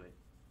go into it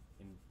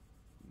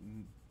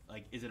and,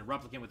 like, is it a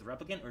replicant with a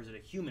replicant, or is it a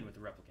human with a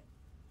replicant?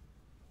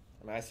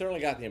 I mean, I certainly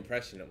got the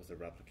impression it was a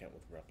replicant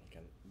with a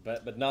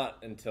replicant, but not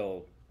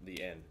until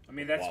the end. I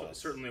mean, that's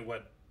certainly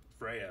what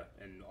Freya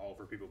and all of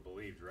her people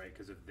believed, right?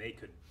 Because if they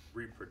could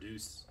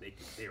reproduce,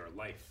 they are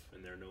life,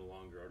 and they're no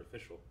longer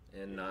artificial.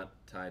 And not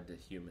tied to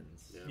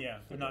humans. Yeah,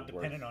 they're not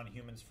dependent on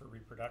humans for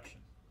reproduction.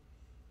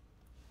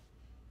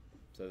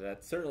 So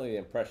that's certainly the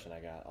impression I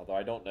got, although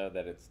I don't know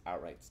that it's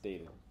outright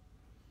stated.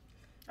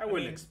 I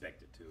wouldn't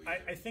expect it to.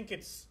 I think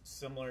it's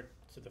similar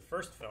to the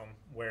first film,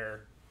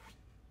 where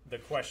the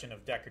question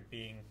of Deckard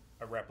being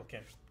a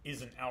replicant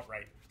isn't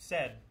outright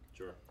said.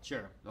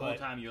 Sure. The whole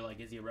time you're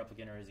like, is he a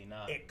replicant or is he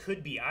not? It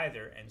could be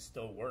either and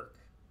still work.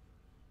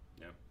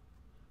 Yeah.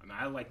 I mean,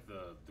 I like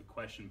the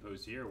question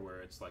posed here, where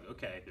it's like,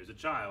 okay, there's a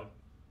child.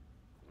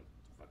 Well,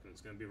 fucking,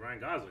 it's going to be Ryan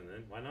Gosling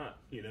then. Why not?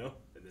 You know?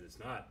 And then it's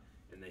not.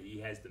 And then he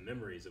has the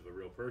memories of a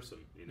real person.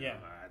 You know? Yeah.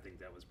 I think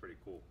that was pretty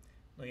cool.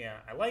 Yeah,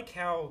 I like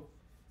how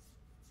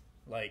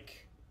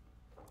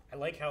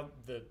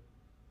the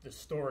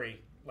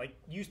story, like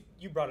you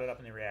brought it up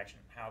in the reaction,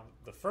 how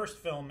the first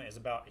film is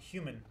about a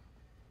human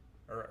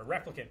or a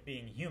replicant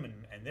being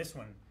human, and this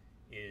one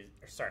is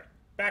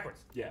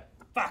backwards. Yeah.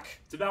 Fuck.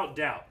 It's about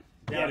doubt.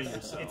 Doubting Yes.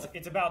 yourself.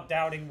 It's about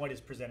doubting what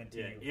is presented to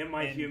you. Am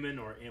I and human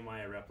or am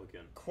I a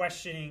replicant?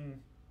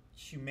 questioning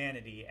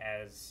humanity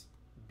as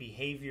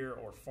behavior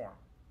or form.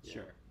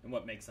 Sure. And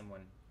what makes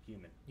someone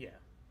human? Yeah.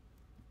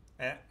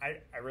 And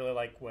I really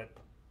like what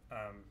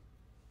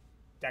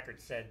Deckard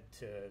said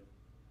to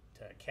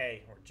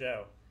Kay or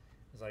Joe.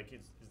 He's like,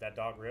 is that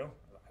dog real?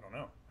 I don't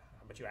know.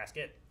 How about you ask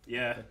it?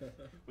 Yeah.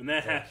 When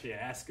that happened,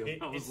 ask him.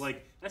 I was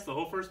like, that's the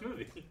whole first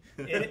movie.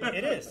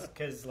 it is,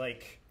 because,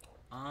 like,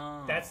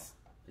 that's...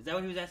 Is that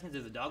what he was asking?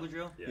 If the dog was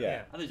real?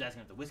 Yeah. I thought he was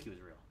asking if the whiskey was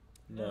real.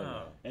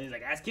 No. And he's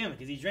like, ask him,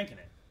 because he's drinking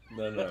it.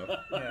 No.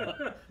 Yeah.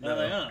 No.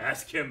 Like, oh.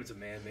 Ask him. It's a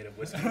man made of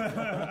whiskey.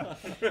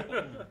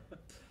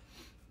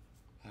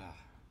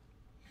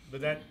 But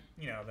that,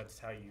 that's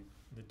how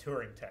the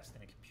Turing test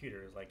in a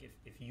computer is like,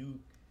 if you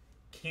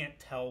can't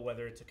tell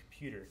whether it's a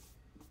computer,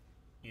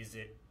 is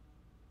it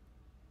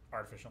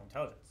artificial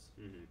intelligence?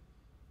 Mm-hmm.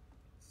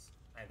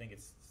 I think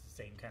it's the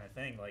same kind of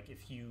thing. Like,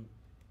 if you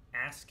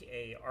ask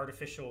a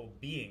artificial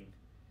being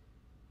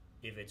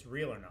if it's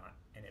real or not,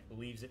 and it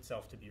believes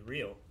itself to be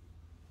real,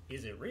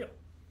 is it real?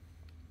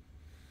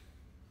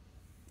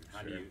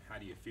 How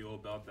do you feel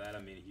about that?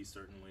 I mean,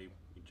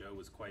 Joe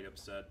was quite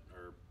upset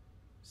or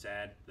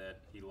sad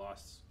that he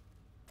lost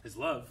his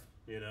love,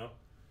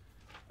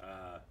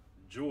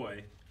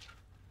 Joy,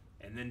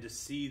 and then to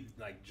see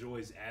like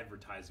Joy's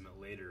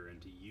advertisement later and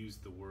to use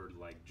the word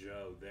like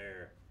Joe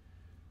there,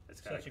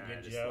 that's kind of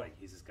just Joe. like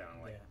he's just kind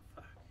of like,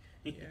 fuck,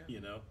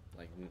 Yeah.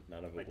 Like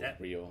none of it like was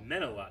that real.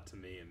 meant a lot to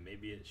me, and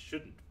maybe it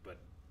shouldn't, but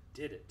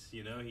did it?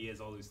 He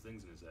has all these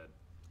things in his head.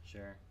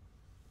 Sure.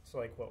 It's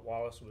like what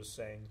Wallace was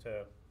saying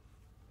to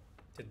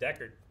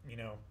Deckard.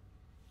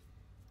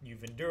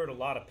 You've endured a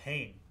lot of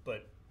pain,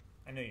 but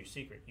I know your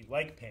secret. You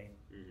like pain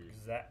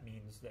because that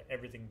means that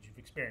everything that you've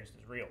experienced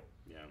is real.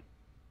 Yeah.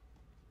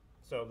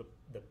 So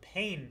the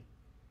pain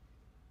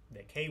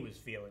that Kay was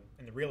feeling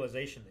and the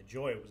realization that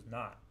Joy was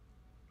not,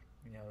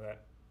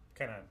 that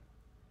kind of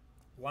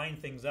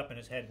lined things up in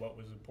his head what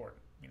was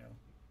important,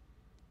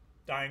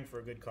 dying for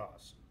a good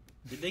cause.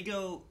 Did they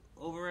go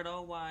over at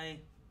all why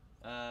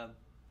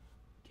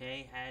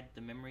Kay had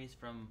the memories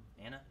from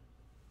Anna?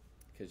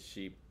 Because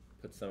she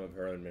put some of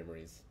her own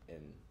memories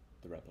in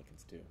the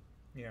replicants too.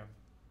 Yeah.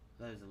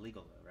 That was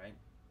illegal though, right?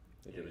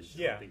 I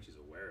don't think she's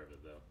aware of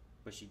it though.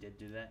 But she did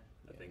do that?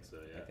 I think so,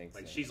 yeah. I think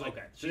like so. she's like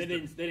okay. So they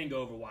didn't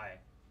go over why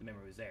the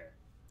memory was there,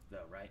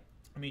 though, right?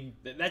 I mean,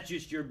 that's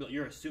just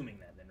you're assuming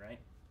that then, right?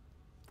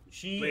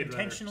 She Blade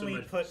Runner,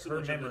 intentionally put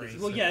her memories.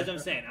 Well, yeah, that's what I'm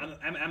saying.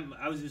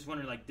 I was just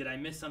wondering, like, did I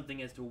miss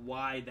something as to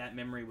why that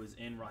memory was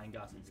in Ryan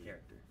Gosling's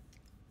character?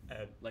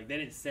 Like, they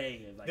didn't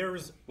say like there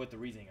was what the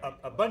reasoning.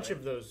 A bunch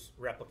of those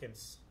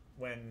replicants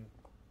when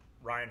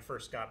Ryan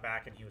first got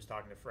back and he was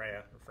talking to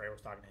Freya, or Freya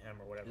was talking to him,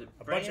 or whatever.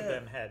 A bunch of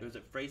them had. Was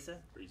it Freysa?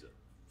 Freya.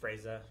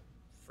 Freysa.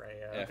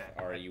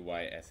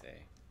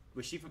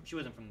 Was she from? She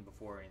wasn't from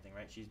before or anything,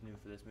 right? She's new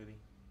for this movie.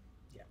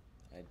 Yeah.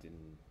 I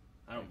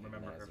don't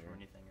remember her from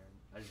anything.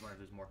 I just wondered if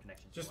there's more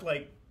connections. Just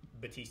like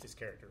Batista's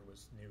character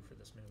was new for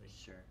this movie.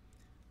 Sure.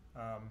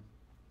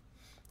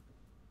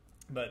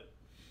 But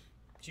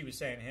she was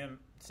saying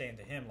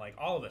to him, like,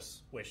 all of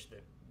us wish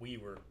that we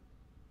were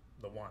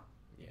the one.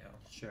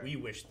 Sure. We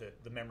wish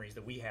that the memories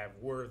that we have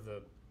were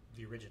the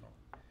original,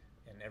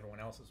 and everyone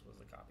else's was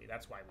the copy.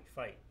 That's why we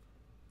fight.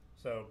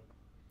 So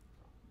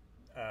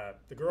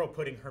the girl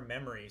putting her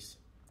memories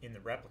in the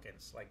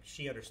replicants, like,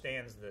 she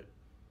understands that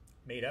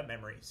made up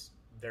memories,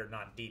 they're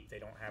not deep. They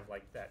don't have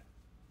like that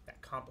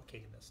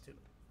complicatedness to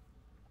them.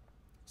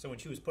 So when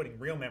she was putting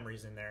real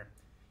memories in there,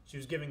 she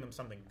was giving them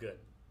something good,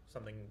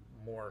 something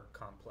more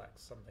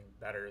complex, something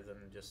better than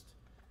just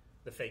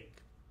the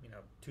fake,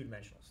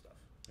 two-dimensional stuff.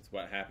 It's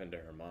what happened to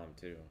her mom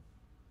too,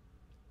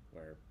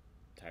 where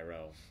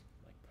Tyrell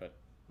put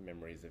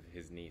memories of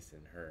his niece in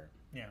her.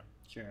 Yeah,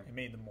 sure. It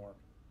made them more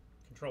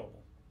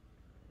controllable,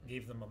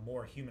 gave them a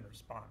more human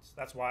response.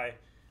 That's why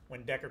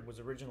when Deckard was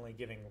originally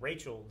giving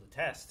Rachel the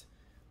test,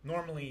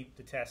 normally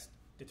the test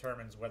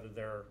determines whether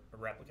they're a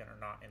replicant or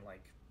not in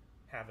like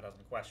half a dozen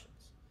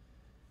questions.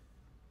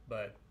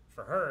 But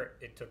for her,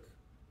 it took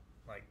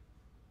like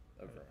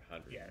over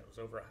 100. Yeah, it was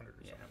over 100 or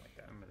something like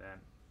that. I remember that.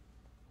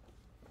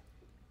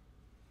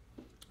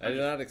 I did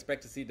not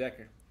expect to see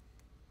Deckard.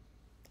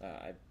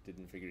 I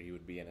didn't figure he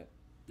would be in it.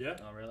 Yeah.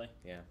 Oh, really?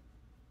 Yeah.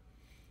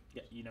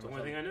 Yeah. You never. It's the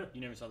only thing I knew. You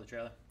never saw the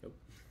trailer. Nope.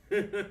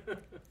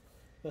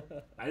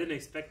 I didn't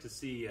expect to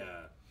see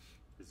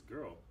this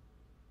girl,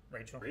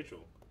 Rachel.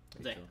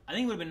 I think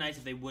it would have been nice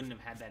if they wouldn't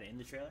have had that in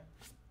the trailer,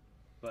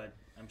 but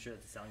I'm sure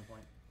that's a selling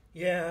point.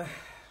 Yeah.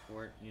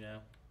 For it,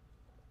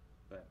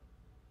 But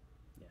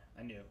yeah,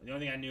 I knew. The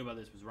only thing I knew about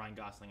this was Ryan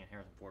Gosling and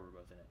Harrison Ford were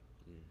both in it.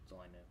 That's all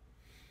I knew.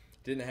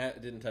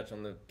 Didn't touch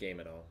on the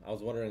game at all. I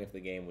was wondering if the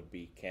game would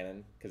be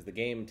canon because the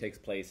game takes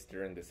place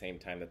during the same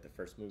time that the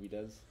first movie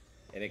does.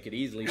 And it could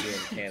easily be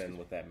in canon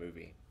with that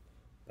movie,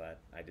 but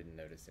I didn't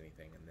notice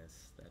anything in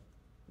this that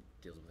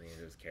deals with any of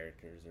those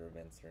characters or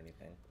events or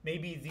anything.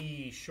 Maybe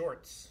the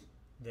shorts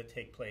that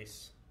take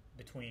place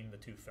between the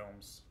two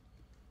films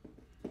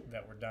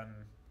that were done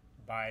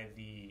by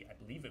I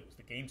believe it was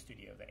the game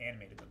studio that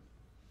animated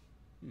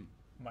them,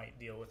 might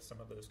deal with some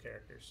of those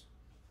characters.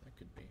 That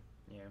could be.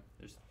 Yeah,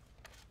 there's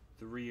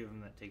 3 of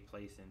them that take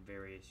place in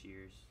various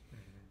years.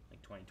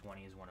 Like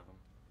 2020 is one of them.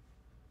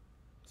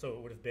 So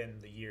it would have been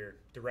the year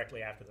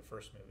directly after the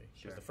first movie.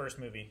 Sure. Because the first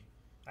movie,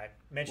 I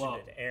mentioned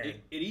it to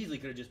Aaron. It easily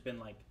could have just been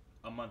like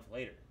a month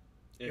later.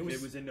 If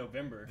it was in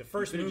November. The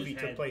first movie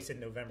took place in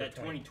November. That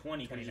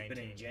 2020 could have just been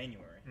in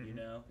January. You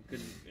know,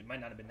 it might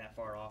not have been that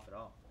far off at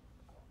all.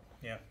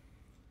 Yeah,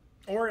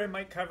 or it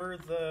might cover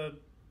the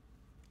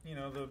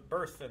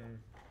birth and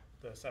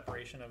the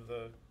separation of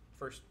the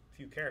first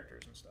few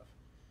characters and stuff.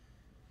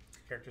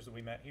 Characters that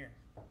we met here.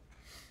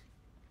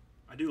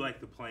 I do like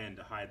the plan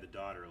to hide the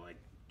daughter. Like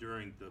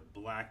during the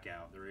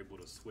blackout, they're able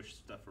to switch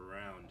stuff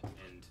around,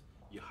 and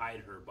you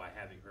hide her by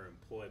having her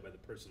employed by the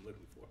person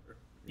looking for her.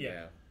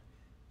 Yeah.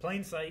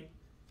 Plain sight,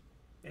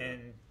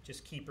 and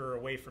just keep her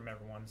away from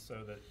everyone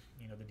so that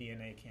the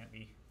DNA can't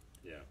be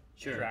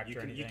tracked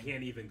or anything. You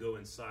can't even go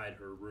inside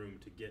her room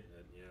to get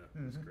it.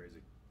 Yeah, it's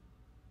crazy.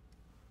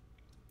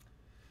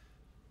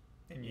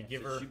 And you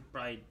give her. She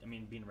probably,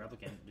 being a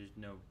replicant, there's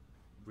no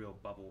real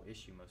bubble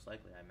issue, most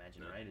likely. I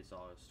imagine, right? It's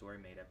all a story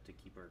made up to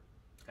keep her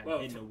kind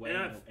of hidden away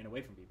and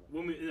away from people.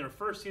 In our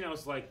first scene, I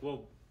was like,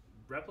 well,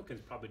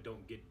 replicants probably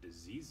don't get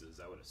diseases,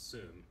 I would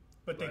assume.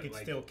 But they could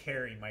still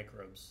carry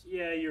microbes.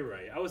 Yeah, you're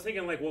right. I was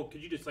thinking, like, well,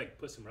 could you just, like,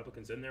 put some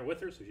replicants in there with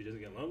her so she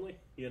doesn't get lonely,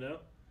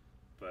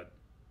 But,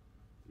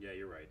 yeah,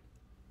 you're right.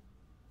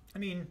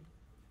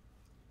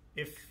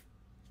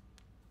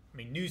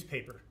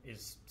 Newspaper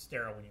is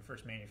sterile when you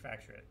first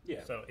manufacture it.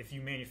 Yeah. So if you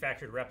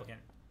manufactured a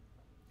replicant,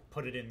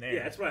 put it in there.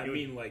 Yeah, that's what I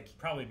mean. Like,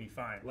 probably be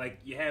fine. Like,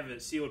 you have a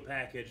sealed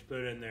package, put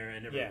it in there,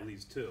 and never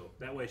leaves 2.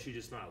 That way she's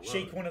just not alone.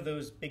 Shake one of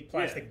those big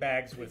plastic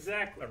bags with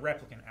a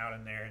replicant out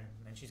in there, and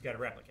then she's got a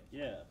replicant.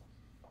 Yeah.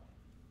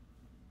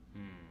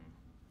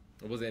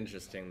 It was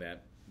interesting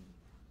that,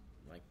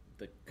 like,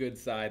 the good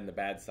side and the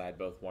bad side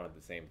both wanted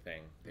the same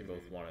thing. They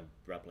both wanted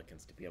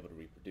replicants to be able to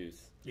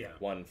reproduce. Yeah.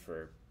 One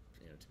for,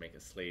 to make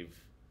a slave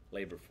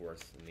labor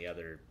force, and the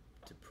other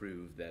to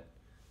prove that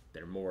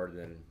they're more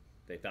than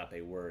they thought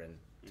they were, and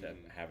to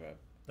have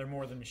they're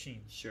more than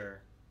machines.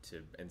 Sure.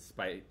 To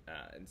inspire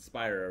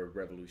a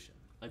revolution.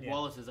 Like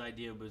Wallace's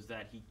idea was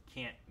that he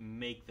can't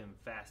make them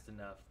fast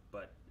enough,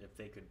 but if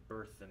they could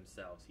birth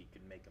themselves, he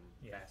could make them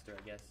faster,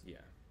 I guess. Yeah.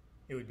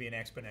 It would be an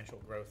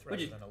exponential growth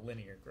rather than a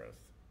linear growth.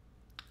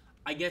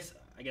 I guess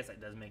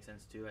that does make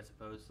sense too, I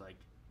suppose. Like,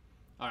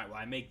 all right, well,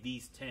 I make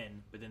these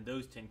 10, but then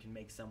those 10 can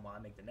make some while I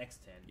make the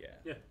next 10. Yeah.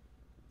 Yeah.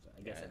 So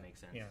I guess that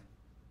makes sense. Yeah.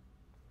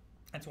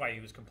 That's why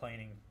he was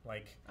complaining.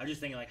 Like, I was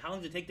just thinking, like, how long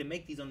does it take to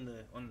make these on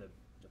the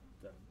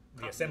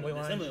assembly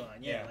line? Assembly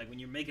line, yeah. Like when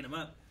you're making them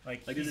up.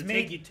 Like does it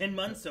take you 10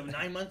 months, so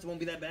 9 months won't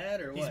be that bad,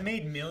 or what? He's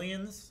made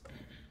millions,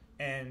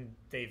 and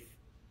they've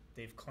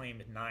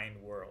claimed 9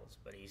 worlds,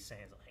 but he's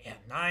saying, like,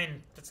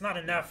 9. That's not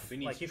enough.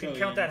 Like you can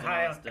count that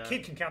high. A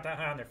kid can count that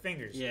high on their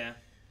fingers. Yeah.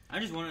 I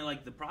just wonder,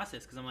 like, the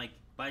process, because I'm like,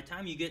 by the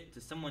time you get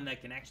to someone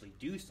that can actually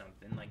do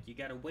something, like, you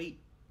got to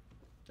wait,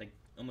 like,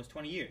 almost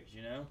 20 years,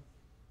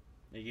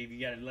 Like, you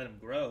got to let them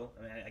grow.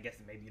 I mean, I guess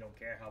maybe you don't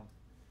care how,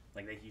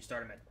 like, you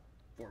start them at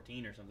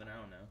 14 or something. I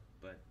don't know,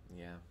 but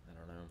yeah, I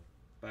don't know.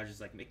 But I was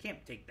just like, it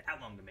can't take that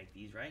long to make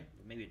these, right?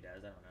 But maybe it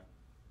does. I don't know.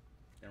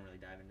 I don't really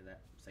dive into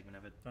that segment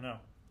of it. I don't know.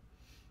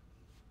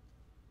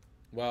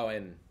 Well,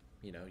 and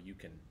you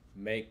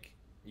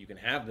can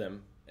have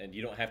them, and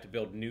you don't have to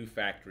build new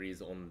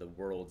factories on the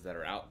worlds that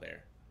are out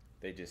there.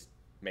 They just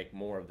make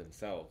more of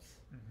themselves.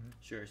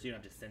 Sure. So you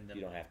don't have to send them.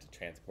 You don't have to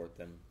transport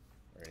them.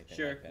 Or anything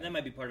sure, like that. And that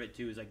might be part of it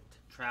too. Is like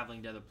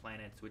traveling to other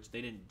planets, which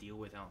they didn't deal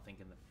with. I don't think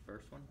in the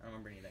first one. I don't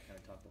remember any of that kind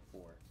of talk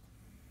before.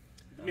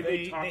 I mean,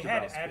 they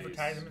had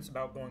advertisements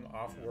about going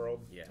off-world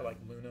to like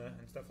Luna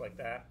and stuff like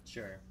that.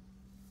 Sure.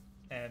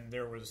 And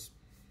there was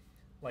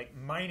like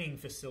mining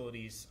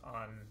facilities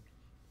on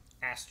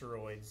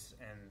asteroids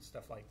and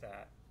stuff like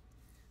that,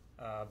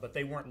 but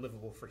they weren't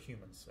livable for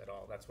humans at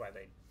all. That's why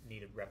they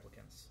needed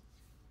replicants.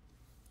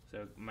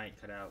 So it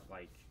might cut out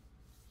like.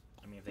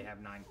 I mean, if they have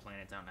 9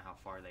 planets, I don't know how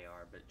far they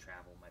are, but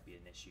travel might be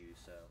an issue,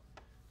 so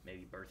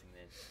maybe birthing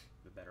is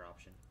the better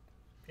option.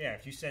 Yeah,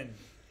 if you send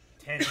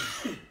 10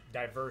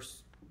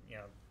 diverse,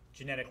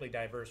 genetically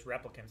diverse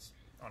replicants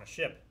on a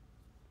ship,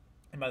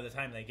 and by the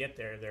time they get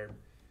there, they're,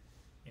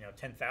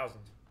 10,000,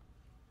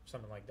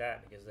 something like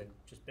that, because they've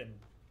just been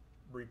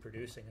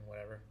reproducing and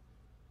whatever.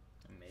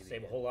 And maybe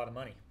save a whole lot of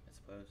money. I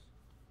suppose.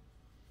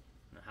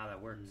 I don't know how that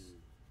works.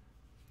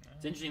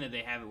 It's interesting that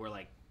they have it where,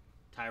 like,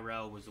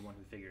 Tyrell was the one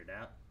who figured it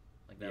out.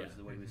 Like, that was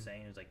the way he was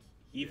saying. It was like,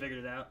 he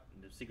figured it out,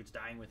 and the secret's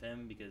dying with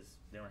him because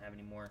they don't have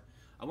any more.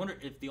 I wonder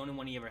if the only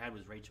one he ever had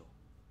was Rachel.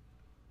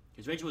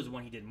 Because Rachel was the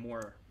one he did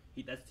more.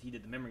 He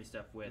did the memory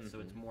stuff with, so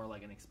it's more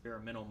like an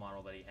experimental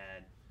model that he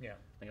had. Yeah.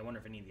 Like, I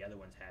wonder if any of the other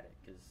ones had it,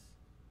 because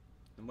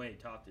the way he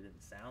talked, it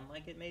didn't sound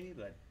like it, maybe,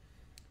 but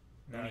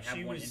No, only have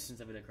she one was- instance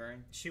of it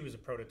occurring. She was a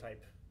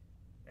prototype,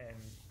 and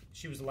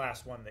she was the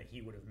last one that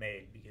he would have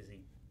made because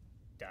he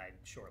died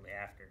shortly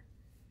after.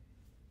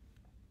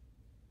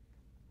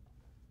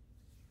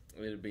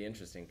 It'd be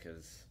interesting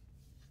because,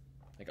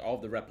 like, all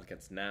of the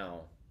replicants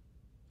now,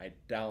 I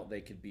doubt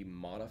they could be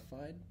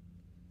modified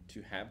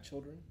to have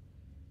children.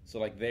 So,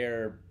 like,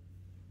 they're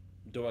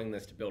doing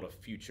this to build a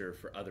future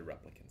for other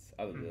replicants,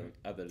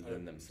 other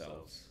than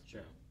themselves.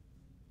 Sure.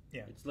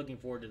 Yeah. It's looking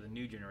forward to the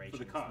new generation.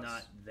 For the cause.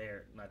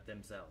 It's not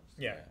themselves.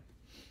 Yeah.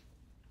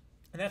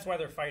 And that's why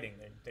they're fighting.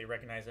 They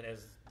recognize it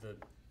as the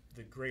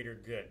greater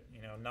good.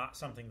 You know, not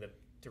something that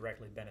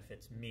directly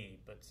benefits me,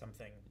 but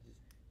something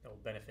that will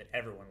benefit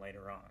everyone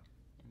later on.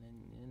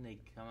 And then they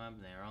come up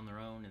and they're on their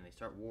own and they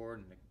start war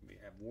and they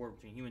have war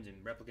between humans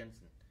and replicants.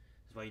 And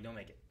that's why you don't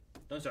make it.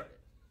 Don't start it.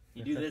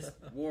 You do this,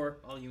 war,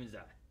 all humans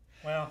die.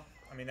 Well,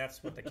 I mean,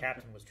 that's what the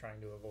captain was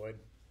trying to avoid.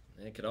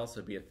 And it could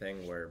also be a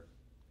thing where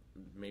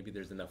maybe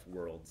there's enough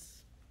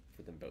worlds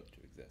for them both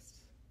to exist.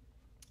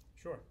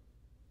 Sure.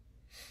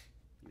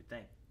 You would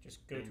think.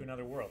 Just go to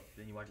another world.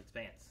 Then you watch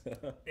Expanse.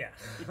 Yeah.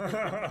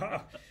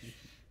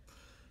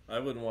 I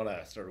wouldn't want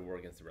to start a war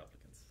against the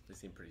replicants. They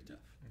seem pretty tough.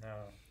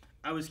 No.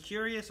 I was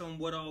curious on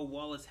what all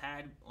Wallace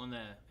had on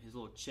his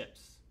little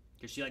chips.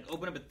 Because she, like,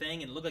 opened up a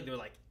thing and it looked like there were,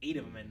 like, 8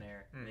 of them in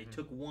there. And they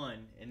took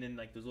one, and then,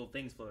 like, those little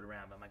things floated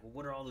around. But I'm like, well,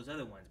 what are all those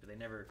other ones? But they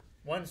never...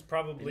 One's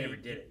probably... They never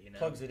did it, you know?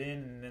 Plugs it in,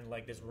 and then,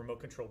 like, this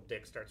remote-controlled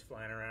dick starts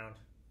flying around.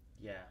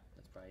 Yeah,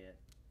 that's probably it.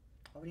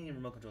 Why would he need a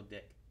remote-controlled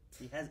dick?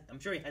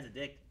 I'm sure he has a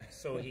dick.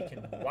 So he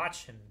can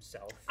watch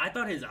himself. I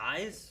thought his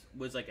eyes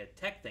was, like, a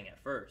tech thing at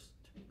first.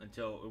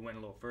 Until it went a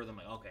little further. I'm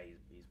like, okay, he's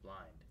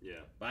blind.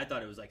 Yeah. But I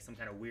thought it was, like, some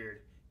kind of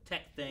weird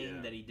tech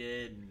thing that he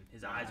did, and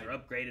his eyes are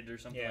upgraded or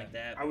something like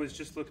that. I was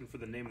just looking for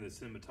the name of the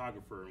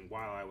cinematographer, and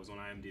while I was on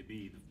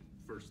IMDb, the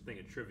first thing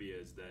of trivia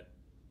is that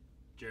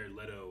Jared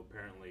Leto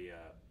apparently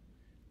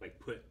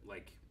put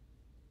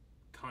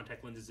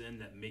contact lenses in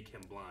that make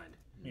him blind.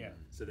 Yeah.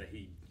 So that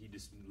he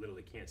just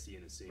literally can't see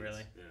in his scenes.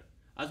 Really? Yeah.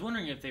 I was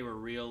wondering if they were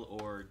real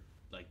or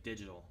like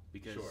digital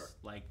because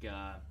like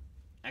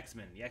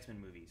X-Men, the X-Men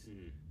movies,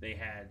 they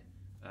had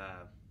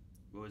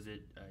what was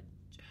it?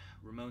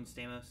 Ramon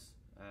Stamos.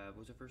 What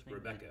was her first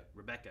name?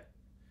 Rebecca.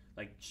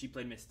 Like she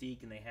played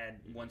Mystique, and they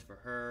had ones for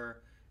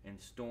her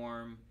and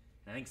Storm,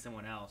 and I think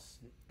someone else.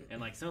 And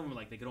like some of them,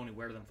 like they could only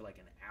wear them for like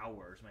an hour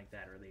or something like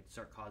that, or they'd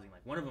start causing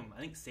like one of them. I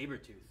think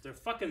Sabretooth. They're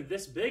fucking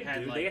this big,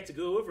 dude. Like, they have to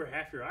go over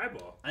half your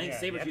eyeball. I think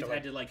Sabretooth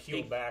had to like peel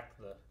take back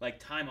the like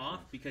time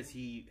off because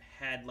he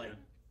had like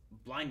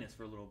blindness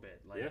for a little bit,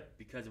 like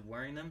because of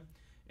wearing them.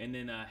 And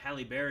then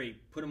Halle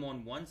Berry put them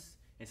on once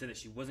and said that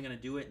she wasn't going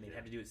to do it, and they'd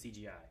have to do it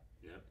CGI.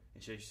 Yeah.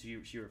 And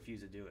she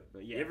refused to do it.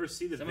 But yeah, you ever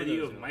see the some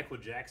video those of Michael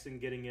Jackson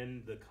getting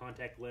in the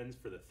contact lens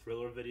for the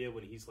Thriller video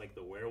when he's like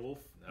the werewolf?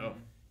 No.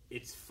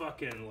 It's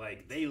fucking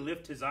like they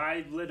lift his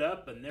eyelid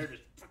up and they're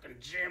just fucking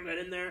jamming it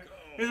in there.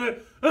 He's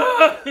like,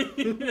 ah!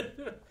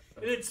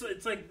 it's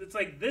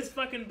like this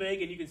fucking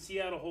big, and you can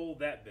see out a hole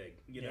that big.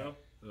 You know?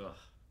 Ugh.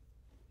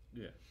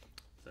 Yeah.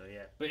 So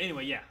yeah, but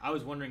anyway, yeah, I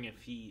was wondering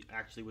if he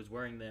actually was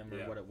wearing them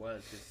or what it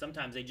was, because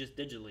sometimes they just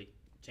digitally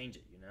change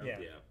it, you know? Yeah.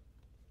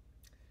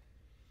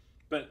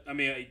 But I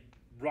mean,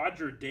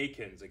 Roger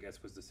Deakins, I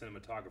guess, was the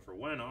cinematographer.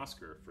 Won an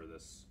Oscar for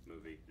this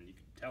movie, and you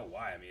can tell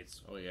why. I mean,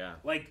 it's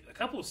like a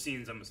couple of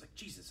scenes. I'm just like,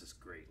 Jesus, this is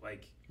great.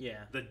 Like,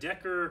 the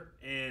Decker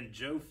and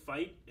Joe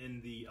fight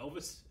in the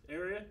Elvis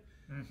area.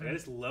 Mm-hmm. I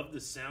just love the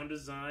sound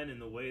design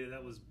and the way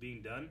that was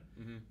being done.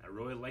 Mm-hmm. I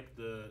really like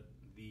the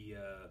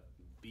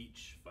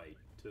beach fight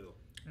too.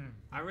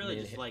 I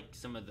really just like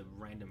some of the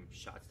random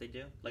shots they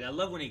do. Like I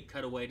love when he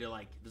cut away to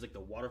like there's like the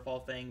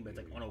waterfall thing, but it's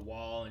like on a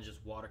wall and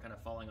just water kind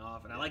of falling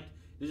off. And I like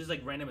there's just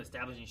like random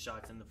establishing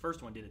shots, and the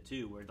first one did it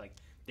too, where like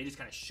they just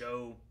kind of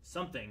show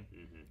something,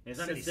 and it's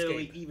not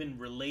necessarily even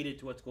related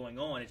to what's going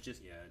on. It's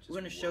just we're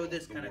going to show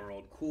this kind of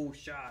cool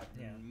shot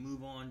and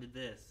move on to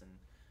this, and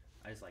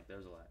I just like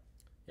those a lot.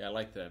 Yeah, I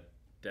like the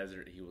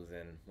desert he was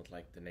in with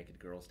like the naked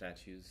girl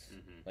statues.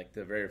 Like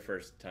the very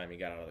first time he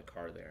got out of the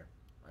car there,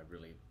 I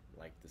really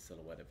liked the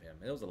silhouette of him.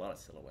 There was a lot of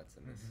silhouettes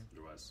in this.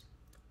 There was.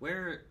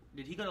 Where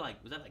did he go to?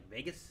 Like, was that like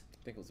Vegas?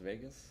 I think it was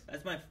Vegas.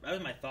 That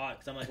was my thought,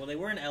 because I'm like, well, they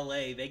were in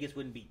L.A. Vegas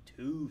wouldn't be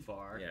too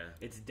far. Yeah,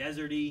 it's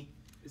deserty.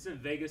 Isn't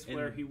Vegas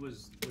where they were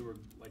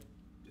like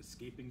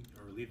escaping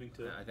or leaving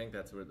to? I think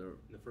that's where the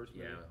first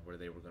movie? where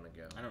they were going to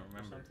go. I don't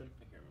remember. Something?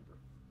 I can't remember.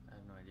 I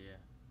have no idea.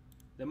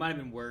 There might have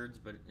been words,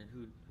 but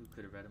who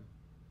could have read them?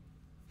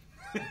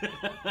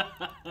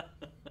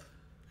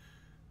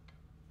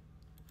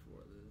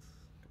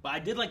 But I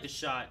did like the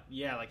shot,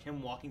 like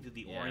him walking through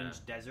the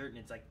orange desert, and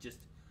it's like just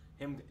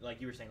him,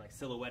 like you were saying, like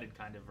silhouetted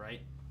kind of,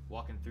 right?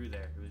 Walking through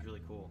there. It was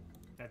really cool.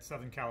 That's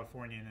Southern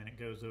California, and then it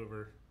goes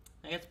over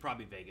I think it's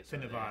probably Vegas. to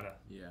Nevada.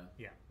 Yeah.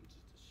 It's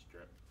just a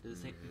strip. Does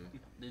it say,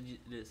 did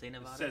it say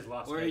Nevada? It says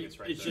Las or Vegas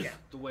right it's there. just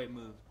the way it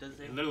moved. Does it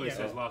say? It literally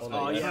says Las Vegas.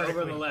 Oh, yeah,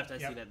 over on the left. I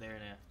see that there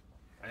now.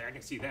 I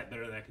can see that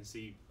better than I can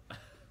see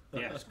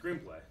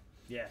screenplay.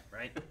 Yeah,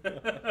 right?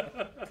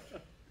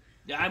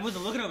 Yeah, I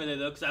wasn't looking over there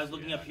though, because I was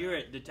looking up here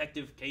at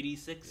Detective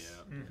KD6.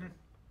 Yeah. Mm-hmm.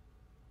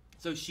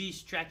 So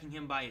she's tracking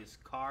him by his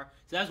car.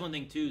 So that's one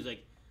thing too. Is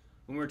like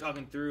when we were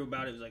talking through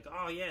about it, it was like,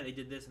 oh yeah, they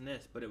did this and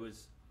this, but it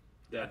was.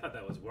 Yeah, I thought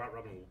that was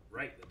Robin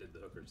Wright that did the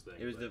hookers thing.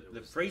 It was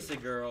the Fraser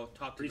girl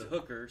talked to the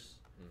hookers,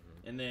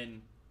 and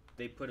then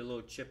they put a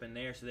little chip in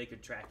there so they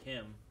could track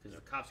him, because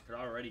the cops could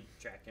already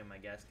track him, I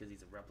guess, because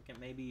he's a replicant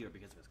maybe, or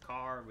because of his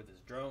car with his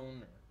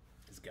drone, or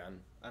his gun.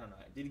 I don't know.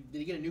 Did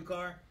he get a new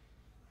car?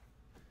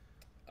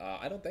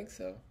 I don't think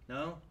so.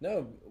 No?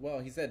 No, well,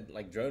 he said,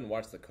 like, drone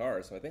watched the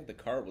car, so I think the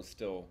car was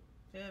still...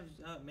 Yeah,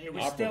 maybe.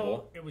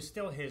 It was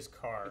still his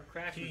car. The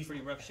crash was in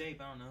pretty rough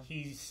shape, I don't know.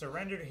 He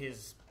surrendered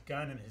his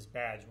gun and his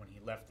badge when he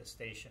left the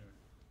station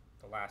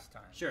the last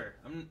time. Sure.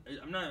 I'm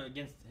not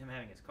against him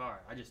having his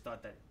car. I just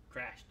thought that it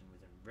crashed and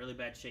was in really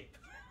bad shape.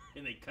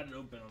 And they cut it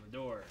open on the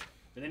door.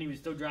 But then he was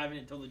still driving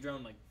it and told the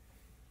drone, like...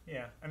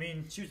 Yeah, I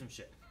mean... Shoot some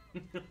shit.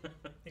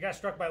 He got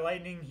struck by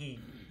lightning. He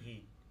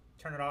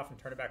turned it off and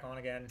turned it back on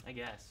again. I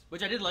guess.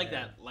 Which I did like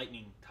that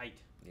lightning tight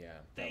thing.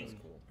 That was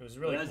cool. It was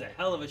really That was cool. a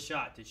hell of a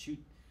shot to shoot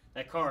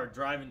that car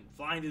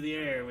flying through the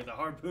air with a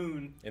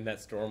harpoon. In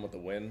that storm with the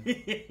wind.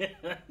 This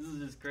is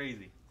just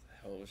crazy.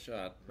 Hell of a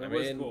shot. It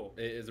was cool.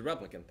 It is a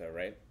replicant, though,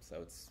 right?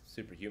 So it's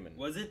superhuman.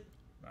 Was it?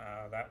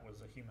 That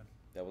was a human.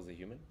 That was a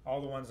human?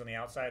 All the ones on the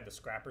outside, the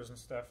scrappers and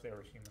stuff, they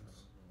were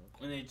humans.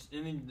 And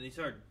then they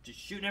started just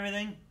shooting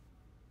everything.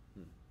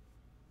 The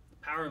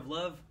power of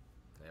love.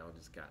 They all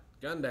just got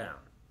gunned down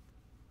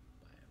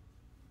by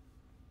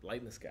a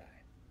light in the sky.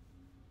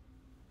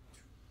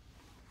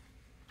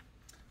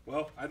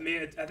 Well, I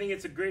mean, I think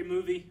it's a great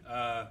movie.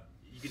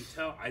 You can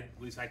tell, at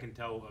least I can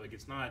tell, like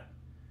it's not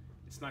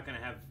going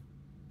to have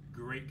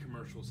great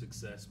commercial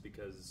success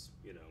because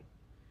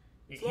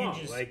it's long.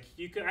 Like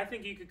I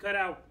think you could cut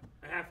out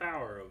a half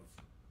hour of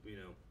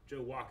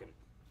Joe walking,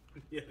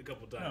 a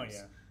couple times.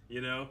 Oh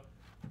yeah.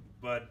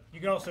 But you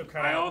could also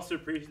cut. I also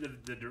appreciate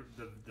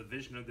the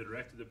vision of the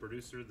director, the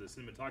producer, the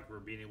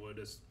cinematographer being able to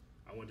just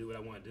I want to do what I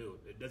want to do.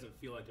 It doesn't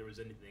feel like there was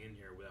anything in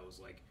here where I was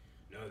like,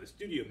 no, the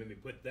studio made me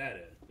put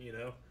that in.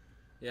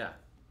 Yeah.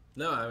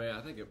 No, I mean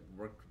I think it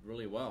worked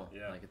really well.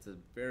 Yeah. Like it's a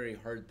very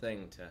hard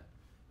thing to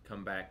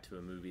come back to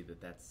a movie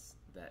that is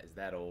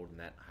that old and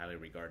that highly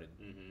regarded.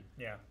 Mm-hmm.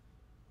 Yeah.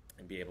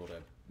 And be able to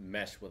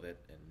mesh with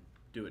it and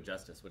do it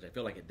justice, which I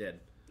feel like it did.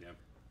 Yeah.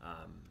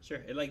 Sure,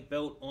 it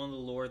built on the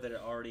lore that it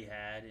already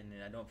had, and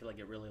I don't feel like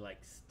it really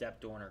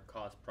stepped on or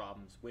caused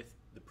problems with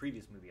the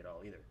previous movie at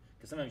all either.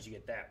 Because sometimes you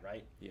get that,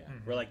 right? Yeah.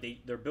 Mm-hmm. Where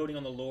they're building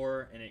on the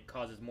lore and it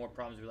causes more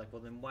problems. We're like,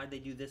 well, then why'd they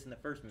do this in the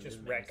first movie?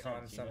 Just Doesn't make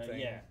retcon sense, something.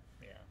 Yeah.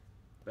 Yeah.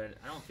 But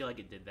I don't feel like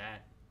it did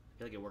that. I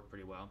feel like it worked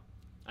pretty well.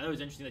 I thought it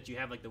was interesting that you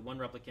have the one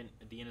replicant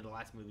at the end of the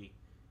last movie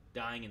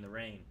dying in the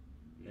rain,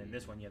 and in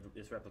this one you have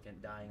this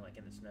replicant dying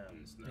in the snow.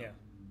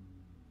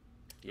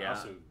 Yeah. I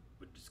also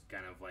would just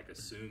kind of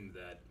assume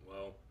that,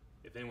 well,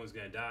 if anyone's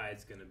going to die,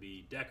 it's going to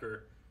be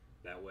Decker.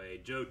 That way,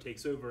 Joe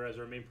takes over as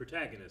our main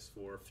protagonist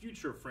for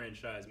future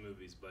franchise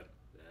movies, but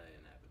that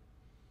didn't happen.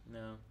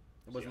 No.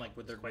 It wasn't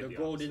with their the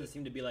goal opposite. didn't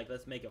seem to be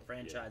let's make a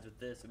franchise with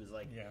this. It was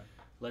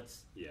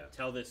let's Yeah.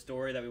 tell this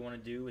story that we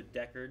want to do with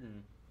Deckard,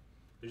 and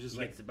There's just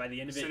by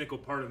the end of it, cynical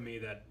part of me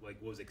that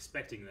was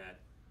expecting that,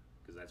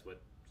 because that's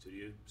what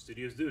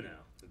studios do now.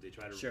 That they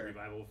try to Sure.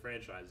 revive old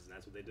franchises, and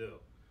that's what they do.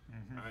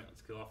 Mm-hmm. All right,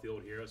 let's kill off the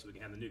old hero so we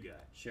can have the new guy.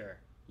 Sure.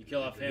 You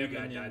kill off the him, new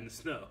guy and died in the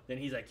snow. then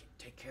he's like,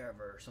 take care of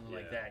her, or something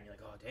like Yeah. that. And you're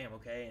like, oh, damn,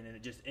 okay. And then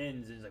it just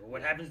ends, and it's like, well,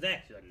 what happens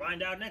next? You're like,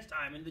 find out next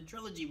time in the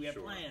trilogy we have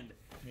Sure. planned.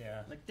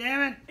 Yeah. Like,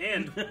 damn it!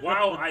 And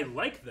while I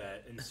like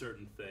that in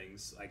certain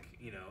things,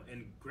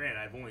 and granted,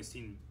 I've only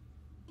seen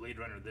Blade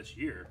Runner this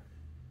year,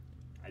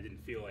 I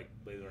didn't feel like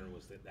Blade Runner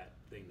was that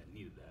thing that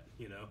needed that,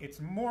 It's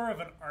more of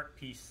an art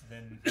piece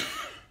than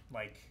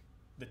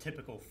the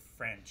typical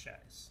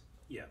franchise.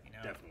 Yeah,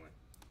 definitely.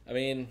 I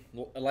mean,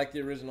 like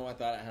the original, I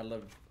thought it had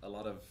a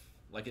lot of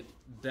it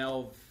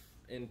delved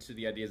into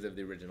the ideas of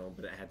the original,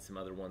 but it had some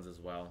other ones as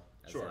well.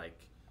 As Sure.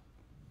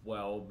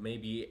 Well,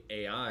 maybe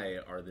AI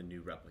are the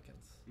new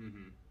replicants.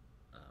 Mm-hmm.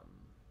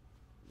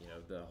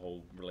 The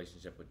whole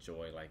relationship with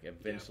Joy.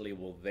 Eventually,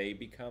 will they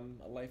become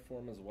a life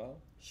form as well?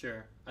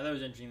 Sure. I thought it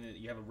was interesting that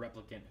you have a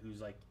replicant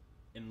who's,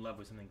 in love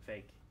with something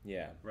fake.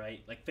 Yeah.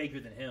 Right? Faker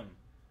than him.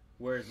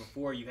 Whereas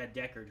before you had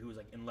Deckard who was,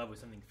 in love with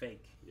something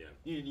fake. Yeah.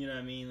 You know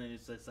what I mean? And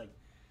it's just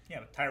Yeah,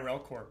 but Tyrell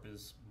Corp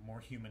is more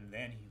human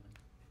than human.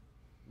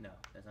 No,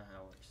 that's not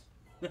how it works.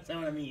 That's not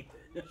what I mean.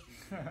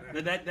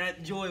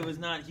 that Joy was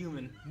not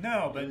human.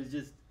 No, but it was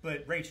just.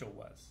 But Rachel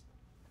was.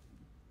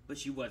 But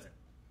she wasn't,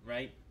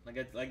 right?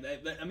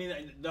 I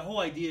mean, the whole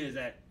idea is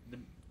that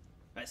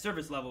at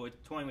surface level, it's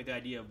toying with the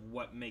idea of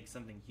what makes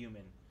something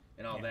human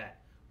and all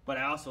that. But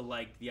I also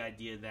like the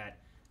idea that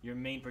your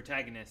main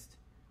protagonist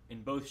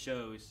in both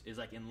shows is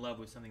in love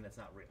with something that's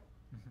not real.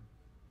 Mm-hmm.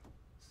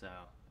 So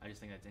I just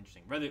think that's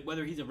interesting.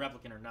 Whether he's a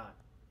replicant or not,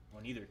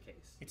 on either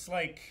case, it's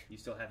you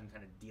still have him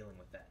kind of dealing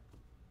with that.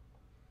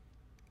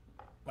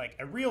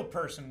 A real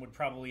person would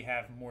probably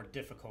have more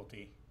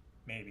difficulty,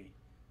 maybe,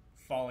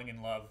 falling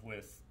in love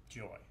with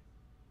Joy.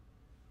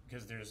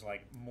 Because there's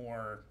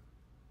more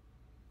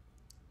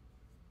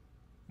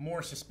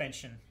more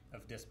suspension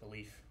of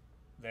disbelief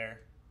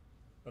there,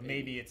 but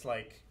maybe it's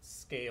like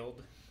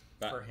scaled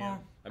for him.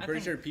 I'm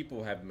pretty sure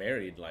people have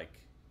married like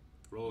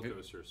roller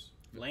coasters,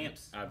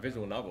 lamps,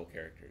 visual novel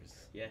characters.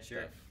 Yeah,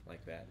 sure, stuff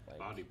like that. Like,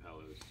 body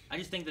pillows. I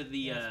just think that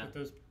the but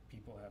those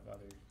people have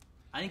other.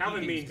 I think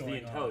Calvin means the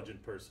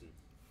intelligent person.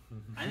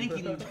 I think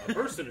you can, a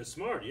person is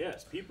smart.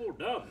 Yes, people are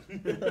dumb.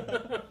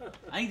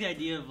 I think the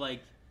idea of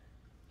like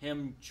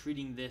him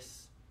treating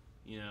this,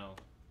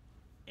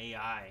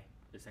 AI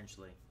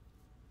essentially,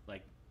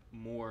 like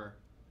more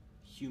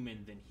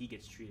human than he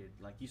gets treated.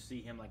 Like you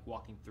see him like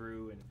walking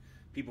through, and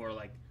people are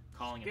like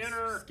calling him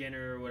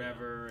Skinner or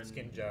whatever, and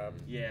skin job.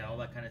 Yeah, all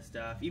that kind of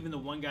stuff. Even the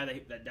one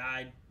guy that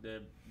died,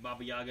 the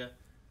Baba Yaga,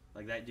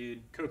 like that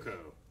dude,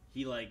 Coco.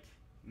 He like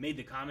made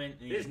the comment.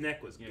 And his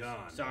neck was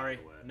gone. Sorry,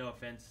 no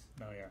offense.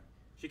 Oh yeah.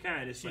 She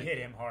kind of just hit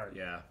him hard.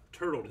 Yeah,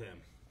 turtled him.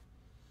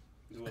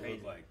 Is what it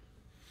looked like.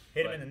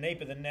 Hit him in the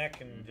nape of the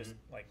neck and just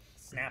like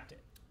snapped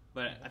it.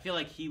 But I feel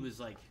like he was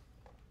like,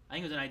 I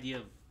think it was an idea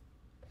of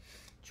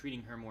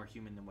treating her more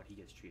human than what he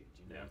gets treated.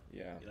 You know?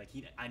 Yeah. Like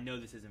I know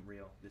this isn't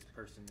real. This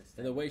person, this.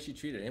 And the way she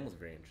treated him was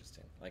very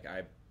interesting. Like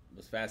I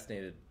was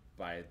fascinated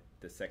by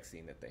the sex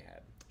scene that they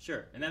had.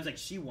 Sure, and that was like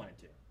she wanted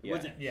to. It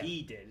wasn't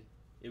he did.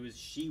 It was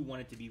she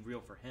wanted to be real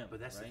for him. But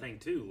that's right? the thing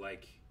too.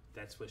 Like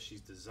that's what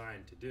she's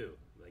designed to do.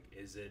 Like,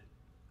 is it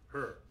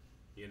her?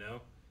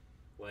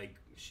 Like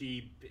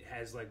she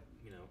has like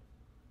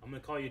I'm gonna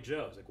call you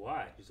Joe. It's like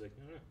why? She's like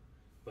no.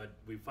 But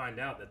we find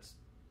out that's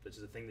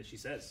the thing that she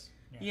says.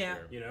 Yeah.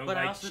 But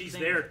like she's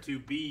there to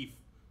be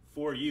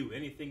for you.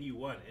 Anything you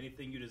want,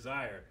 anything you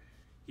desire.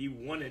 He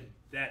wanted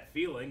that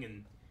feeling,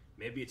 and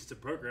maybe it's just a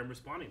program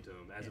responding to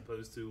him, as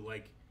opposed to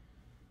like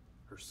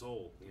her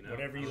soul.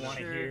 Whatever you want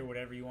to hear,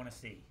 whatever you want to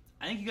see.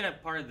 I think you could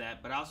have part of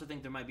that, but I also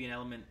think there might be an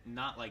element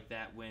not like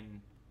that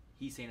when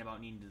he's saying about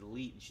needing to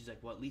delete, and she's like,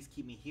 "Well, at least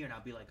keep me here, and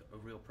I'll be like a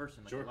real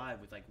person, like alive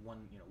with like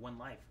one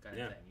life kind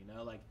of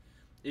thing." Like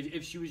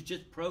if she was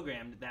just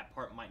programmed, that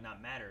part might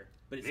not matter,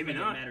 but it maybe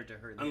not matter to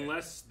her.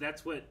 Unless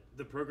that's what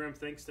the program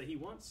thinks that he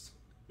wants.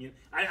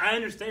 I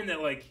understand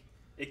that like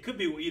it could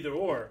be either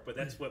or, but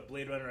that's what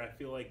Blade Runner I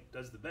feel like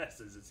does the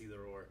best is it's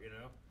either or.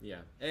 Yeah,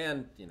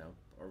 and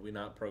are we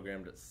not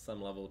programmed at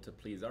some level to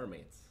please our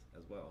mates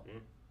as well? Mm-hmm.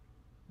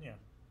 Yeah,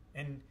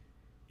 and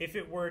if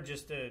it were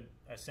just a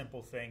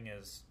simple thing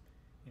as,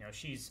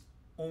 she's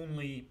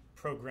only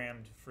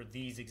programmed for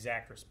these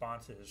exact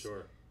responses.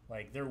 Sure.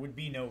 Like there would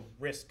be no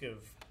risk of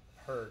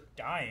her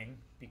dying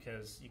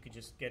because you could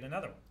just get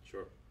another one.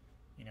 Sure.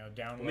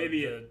 Download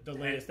maybe the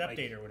latest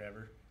update or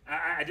whatever.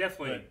 I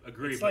definitely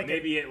agree, but like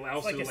maybe it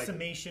also it's like a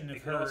summation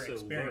of her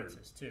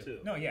experiences too.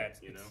 No, yeah,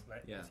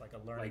 it's like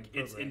a learning. Like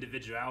its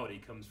individuality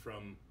comes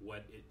from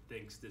what it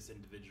thinks this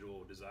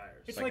individual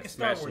desires. It's like a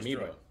Star Wars amiibo.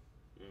 droid.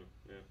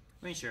 Yeah.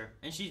 I mean, sure,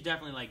 and she's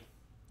definitely like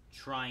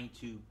trying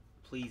to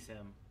please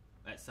him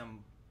at some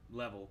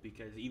level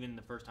because even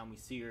the first time we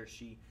see her,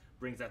 she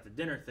brings out the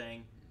dinner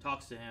thing,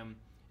 talks to him,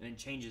 and then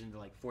changes into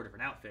like 4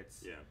 different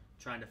outfits. Yeah.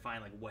 Trying to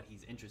find like what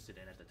he's interested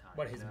in at the time.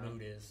 What his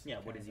mood is. Yeah,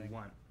 what does he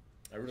want?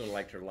 I really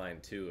liked her line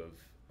too of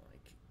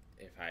like,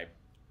 if I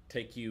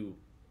take you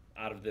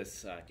out of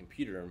this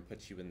computer and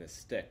put you in this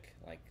stick,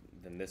 like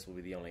then this will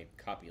be the only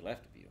copy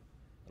left of you.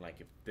 And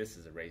like if this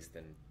is erased,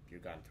 then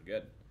you're gone for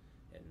good.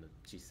 And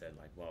she said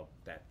like, well,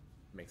 that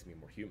makes me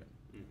more human.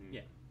 Mm-hmm.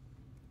 Yeah.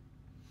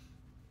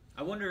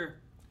 I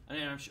wonder. I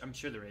mean, I'm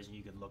sure there is, and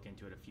you could look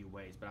into it a few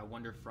ways. But I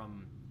wonder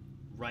from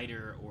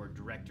writer or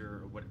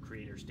director or what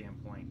creator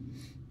standpoint,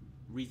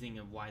 reasoning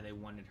of why they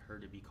wanted her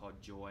to be called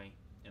Joy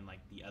and like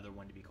the other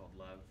one to be called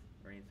Love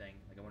or anything.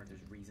 Like I wonder if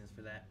there's reasons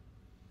for that.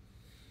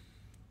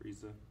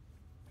 Reason.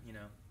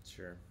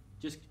 Sure.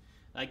 Just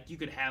like you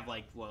could have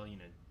like, well,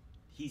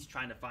 he's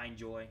trying to find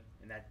joy,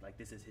 and that like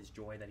this is his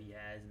joy that he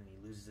has, and then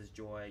he loses his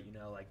joy.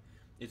 Like,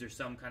 is there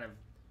some kind of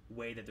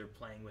way that they're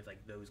playing with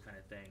like those kind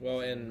of things?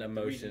 Well, and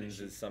emotions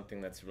is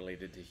something that's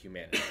related to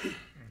humanity.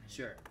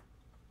 Sure.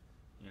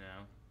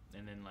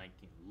 And then like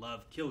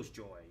love kills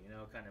joy.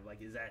 Kind of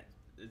like is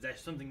that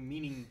something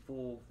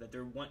meaningful that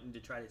they're wanting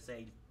to try to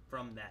say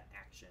from that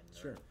action?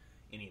 Sure. Or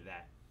any of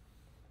that.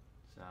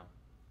 So,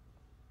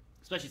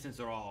 especially since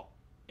they're all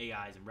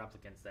AIs and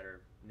replicants that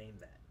are named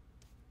that.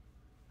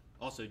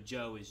 Also,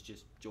 Joe is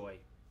just joy,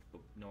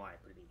 but no I,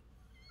 pretty.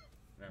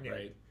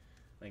 Right?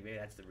 Like maybe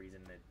that's the reason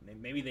that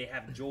maybe they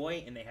have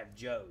Joy and they have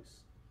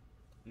Joes.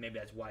 Maybe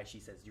that's why she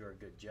says you're a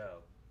good Joe.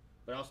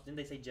 But also, didn't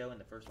they say Joe in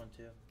the first one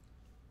too?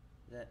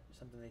 Is that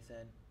something they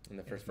said in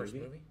the first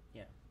movie?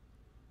 Yeah.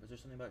 Was there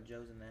something about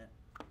Joes in that?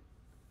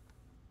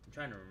 I'm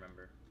trying to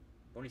remember.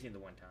 I've only seen it the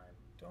one time.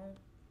 Don't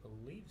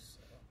believe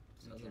so.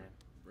 Doesn't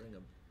ring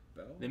a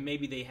bell. Then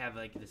maybe they have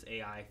like this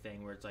AI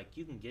thing where it's like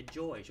you can get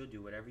Joy, she'll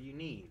do whatever you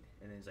need,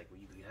 and then it's like well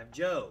you can have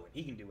Joe and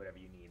he can do whatever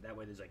you need. That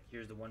way there's like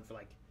here's the one for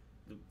like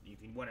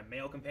if you want a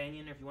male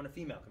companion or if you want a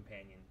female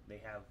companion, they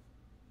have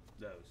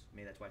those.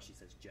 Maybe that's why she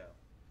says Joe.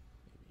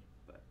 Maybe,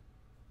 but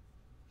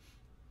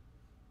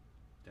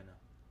don't know.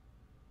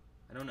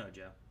 I don't know,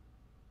 Joe.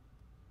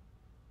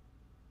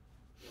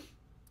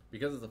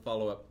 Because it's a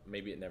follow-up,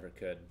 maybe it never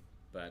could.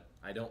 but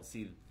I don't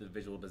see the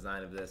visual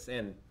design of this,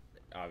 and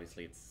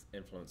obviously it's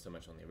influenced so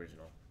much on the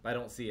original. But I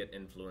don't see it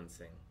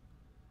influencing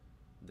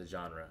the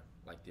genre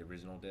like the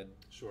original did.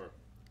 Sure.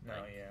 No,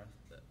 Like,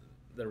 yeah.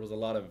 There was a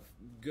lot of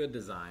good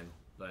design,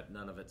 but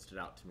none of it stood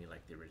out to me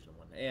like the original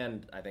one.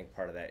 And I think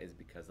part of that is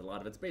because a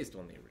lot of it's based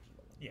on the original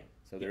one. Yeah.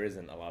 So there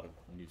isn't a lot of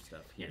new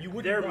stuff here.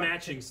 They're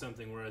matching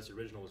something, whereas the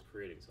original was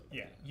creating something.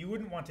 Yeah, you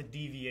wouldn't want to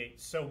deviate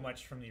so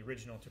much from the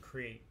original to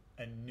create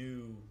a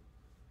new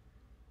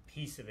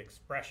piece of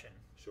expression.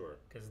 Sure.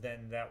 Because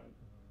then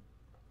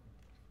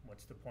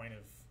what's the point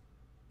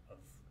of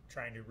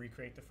trying to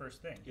recreate the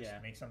first thing? Just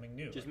make something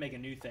new. Just make a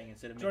new thing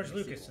instead of George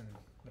making a Lucas sequel.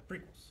 and the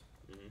prequels.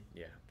 Mm-hmm.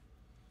 Yeah.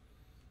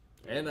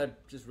 And I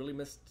just really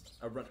missed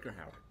a Rutger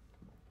Hauer.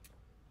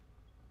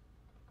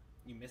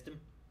 You missed him?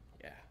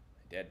 Yeah,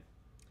 I did.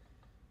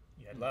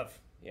 You had love.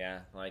 Yeah,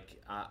 like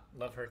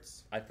love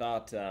hurts. I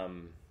thought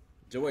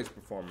Joey's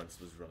performance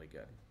was really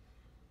good.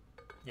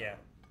 Yeah.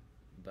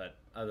 But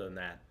other than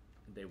that,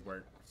 they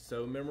weren't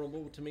so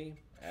memorable to me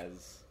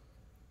as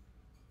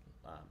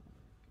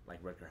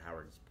like Rutger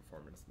Hauer's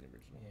performance in the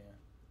original.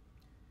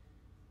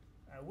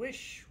 Yeah. I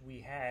wish we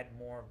had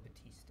more of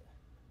Batista.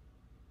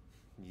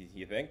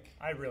 You think?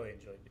 I really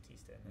enjoyed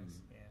Batista in this.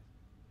 Yeah.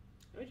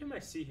 Every time I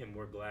see him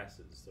wear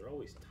glasses, they're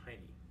always tiny.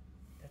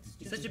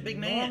 He's such a big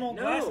man. Normal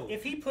No. glass.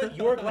 If he put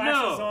your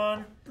glasses No.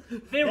 on,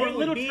 They were would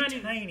little be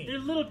tiny. They're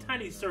little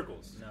tiny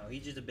circles. No,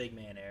 he's just a big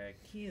man, Eric.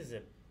 He is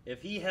a.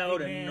 If he held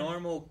big a man.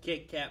 normal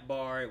Kit Kat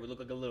bar, it would look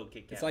like a little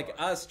Kit Kat It's like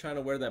bar. us trying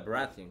to wear that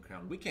Baratheon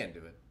crown. We can't do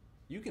it.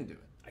 You can do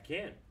it. I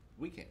can.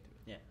 We can't do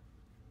Yeah.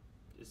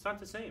 It's not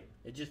the same.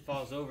 It just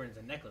falls over and it's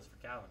a necklace for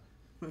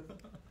Calvin.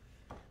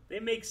 They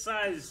make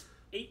size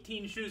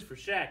 18 shoes for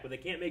Shaq, but they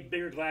can't make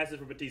bigger glasses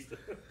for Batista.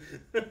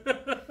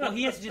 Well,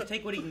 he has to just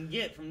take what he can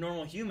get from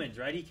normal humans,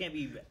 right? He can't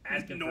be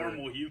asking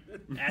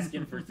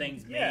asking for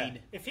things Yeah.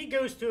 made. If he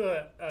goes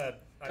to a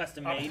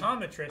Custom made.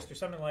 optometrist or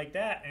something like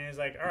that, and is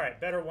like, "All right,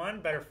 better one,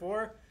 better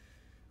four."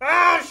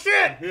 Ah,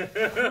 shit!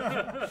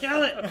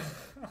 Kill it!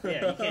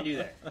 Yeah, you can't do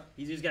that.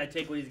 He's just got to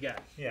take what he's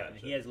got. Yeah, And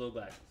he has little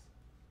glasses.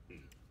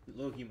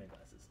 Little human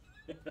glasses.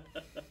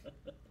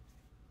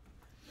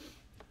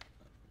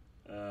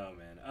 Oh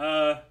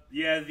man.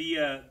 Yeah.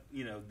 The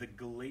the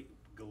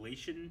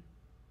Galatian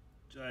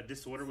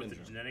disorder with the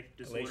Syndrome. genetic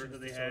disorder Galatians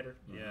that they disorder.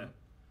 had. Yeah.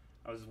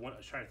 I was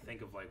trying to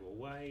think of like,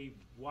 well,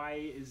 why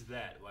is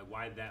that? Like,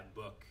 why that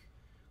book?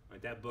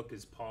 Like that book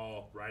is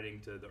Paul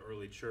writing to the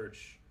early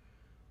church,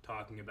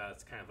 talking about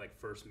it's kind of like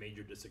first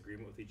major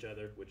disagreement with each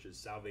other, which is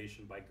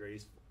salvation by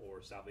grace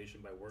or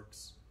salvation by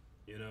works.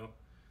 You know,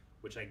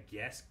 which I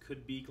guess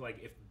could be like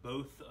if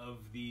both of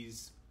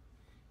these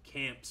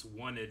camps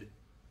wanted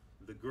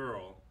the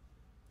girl,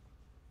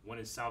 one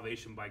is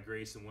salvation by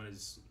grace and one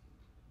is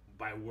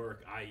by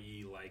work,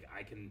 i.e. like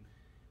I can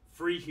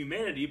free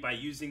humanity by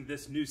using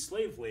this new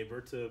slave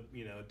labor to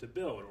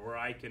build, or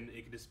it can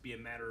just be a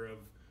matter of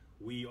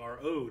we are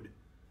owed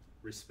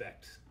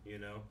respect,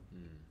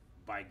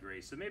 by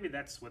grace. So maybe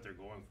that's what they're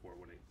going for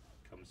when it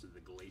comes to the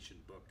Galatian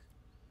book.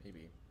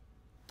 Maybe.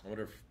 I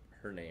wonder if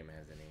her name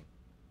has any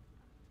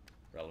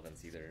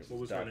relevance either. It What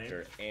was her name?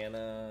 Dr.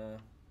 Anna.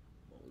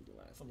 What was the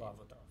last name?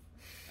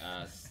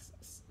 Salavlatov.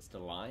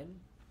 Steline?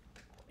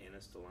 Anna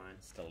Steline.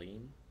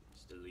 Steline?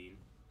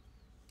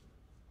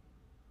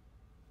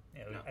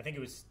 Yeah, No. I think it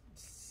was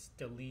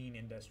Stelline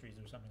Industries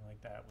or something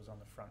like that was on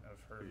the front of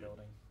her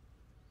building.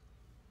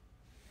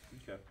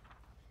 Okay.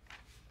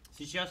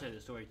 See, she also had a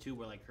story too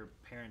where like her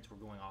parents were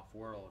going off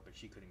world, but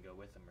she couldn't go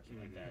with them or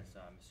something like that. So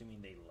I'm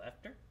assuming they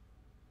left her,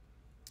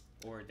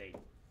 or they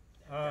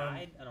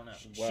died. I don't know.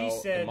 Well, she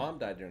said the mom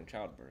died during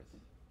childbirth.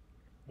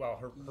 Well,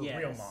 her real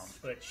Yes. mom,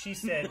 but she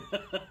said,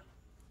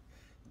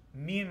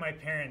 "Me and my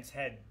parents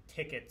had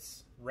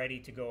tickets ready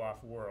to go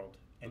off world,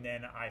 and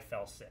then I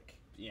fell sick."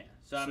 Yeah.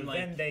 So I'm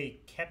like, then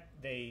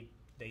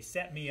they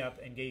set me up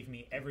and gave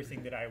me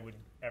everything that I would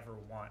ever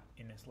want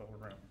in this little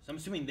room. so I'm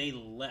assuming they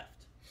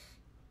left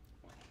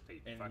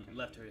They and fucking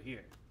left her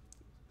here.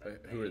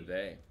 Who are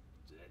they?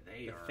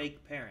 They The are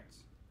fake parents.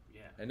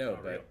 Yeah. I know,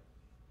 not but real.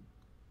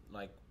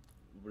 like,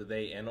 were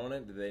they in on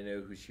it? Did they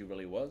know who she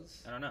really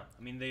was? I don't know.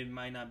 I mean, they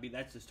might not be.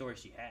 That's the story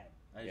she had.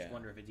 I just Yeah.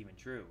 wonder if it's even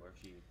true, or if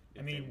she.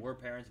 If I mean- they were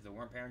parents, if they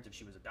weren't parents, if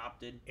she was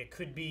adopted. It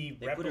could be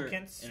They put her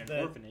replicants in an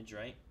that- orphanage,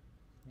 right?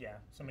 Yeah,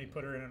 somebody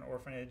put her in an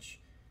orphanage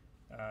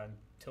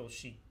until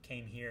she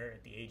came here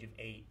at the age of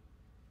 8.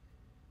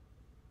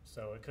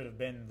 So it could have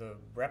been the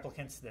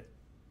replicants that,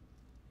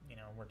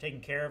 were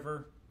taking care of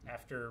her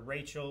after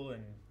Rachel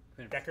and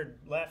Deckard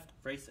left,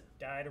 Freysa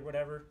died or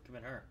whatever. could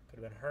have been her. Could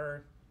have been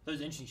her. That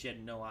was interesting. She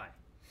had no eye.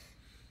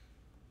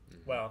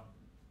 Well,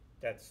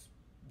 that's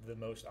the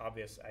most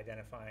obvious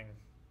identifying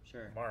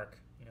Sure. mark.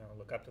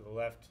 Look up to the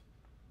left.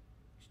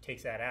 She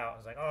takes that out. I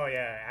was like, oh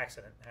yeah,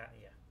 accident.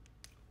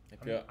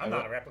 Yeah. I'm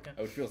not a replicant.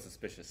 I would feel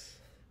suspicious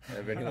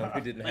of anyone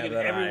who didn't Like have if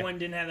that everyone eye.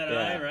 didn't have that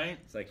Yeah. eye, right?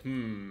 It's like,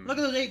 Look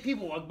at those 8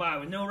 people walk by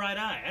with no right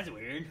eye. That's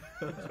weird.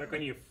 It's like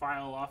when you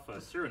file off a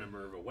serial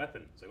number of a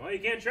weapon. It's like, well, you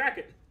can't track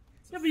it.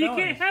 Yeah, but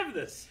felony. you can't have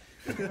this.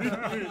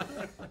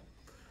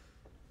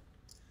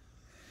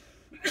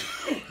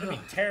 It'd be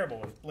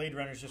terrible if Blade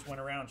Runners just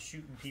went around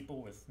shooting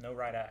people with no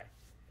right eye.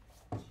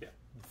 Yeah.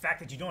 The fact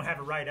that you don't have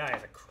a right eye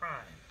is a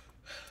crime.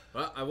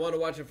 Well, I wanted to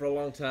watch it for a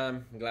long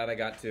time. I'm glad I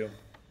got to.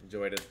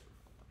 Enjoyed it.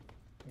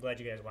 I'm glad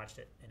you guys watched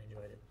it and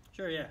enjoyed it.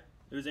 Sure, yeah.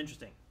 It was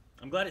interesting.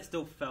 I'm glad it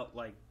still felt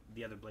like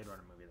the other Blade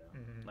Runner movie, though.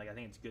 Mhm. Like, I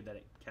think it's good that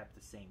it kept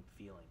the same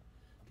feeling.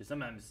 Because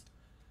sometimes,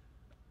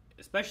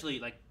 especially,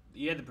 like,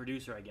 you had the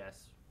producer, I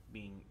guess,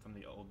 being from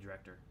the old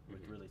director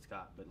with Ridley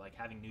Scott. But, like,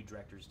 having new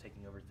directors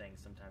taking over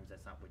things, sometimes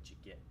that's not what you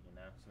get, you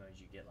know? Sometimes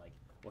you get, like,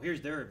 well,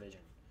 here's their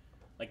vision.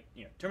 Like,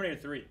 you know, Terminator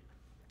 3.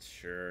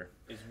 Sure.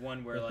 Is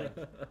one where, like,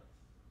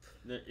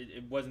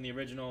 it wasn't the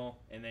original,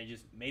 and they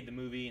just made the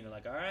movie, and they're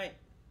like, all right.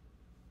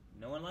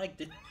 No one liked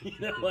it, you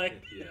know,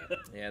 like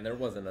yeah, and there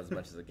wasn't as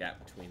much as a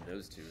gap between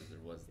those two as there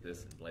was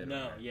this and Blade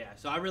Runner. No, yeah.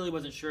 So I really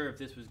wasn't sure if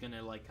this was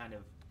gonna like kind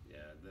of. Yeah,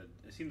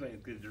 it seems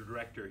like the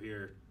director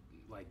here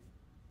like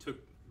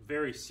took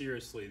very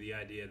seriously the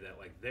idea that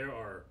like there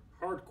are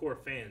hardcore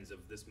fans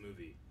of this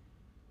movie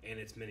and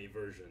its many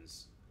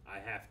versions.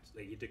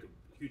 He took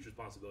a huge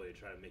responsibility to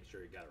try to make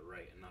sure he got it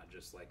right and not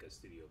just like a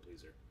studio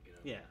pleaser, you know.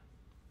 Yeah,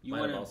 you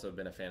might have also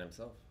been a fan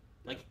himself.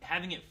 Like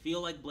having it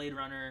feel like Blade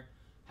Runner.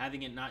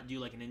 Having it not do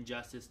like an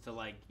injustice to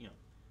like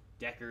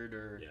Deckard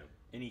or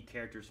any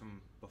characters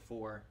from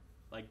before.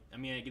 Like I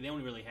mean, they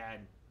only really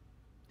had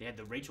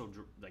the Rachel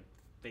like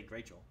fake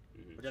Rachel,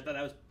 which I thought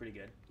that was pretty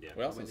good. Yeah,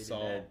 we also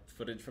saw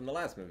footage from the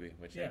last movie,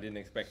 which I didn't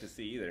expect to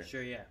see either.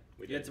 Sure, yeah,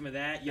 we had some of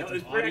that. You it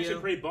was actually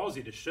pretty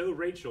ballsy to show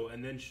Rachel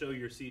and then show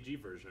your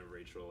CG version of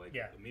Rachel like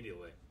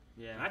immediately.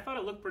 Yeah, and I thought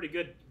it looked pretty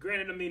good.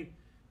 Granted, I mean,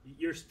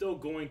 you're still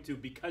going to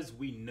because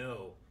we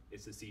know.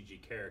 It's a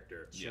CG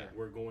character. Sure.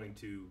 We're going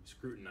to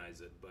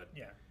scrutinize it, but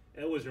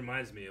it always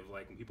reminds me of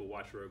like when people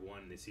watch Rogue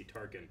One and they see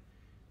Tarkin.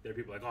 There are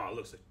people like, "Oh, it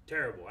looks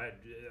terrible."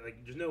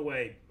 There's no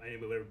way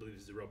anybody would ever believe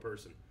this is a real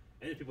person.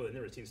 And there's people that have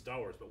never seen Star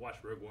Wars but watch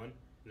Rogue One, and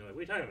they're like,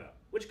 "What are you talking about?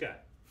 Which guy?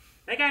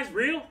 That guy's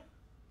real?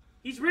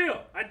 He's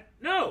real?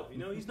 No,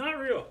 he's not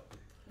real.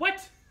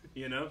 What?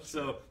 You know?"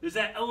 So there's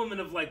that element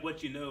of like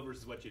what you know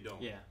versus what you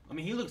don't. Yeah, I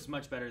mean, he looks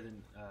much better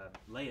than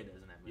Leia does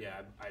in that movie.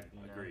 Yeah, I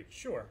agree.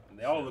 Sure. And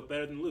they all look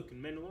better than Luke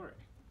in Mandalorian.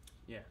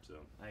 Yeah,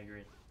 so I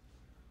agree.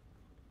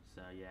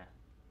 So yeah,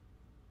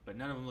 but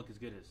none of them look as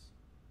good as.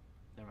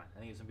 Never mind. I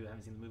think some people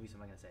haven't seen the movie, so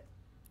I'm not gonna say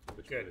it.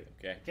 Which good. Movie?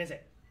 Okay. Can't say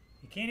it.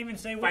 You can't even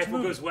say which Fightful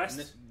movie. Goes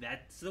West.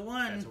 That's the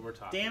one. That's what we're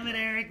talking Damn it,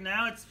 about. Eric!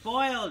 Now it's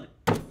spoiled.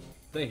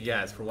 Thank you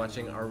guys for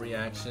watching our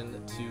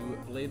reaction to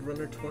Blade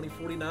Runner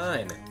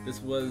 2049.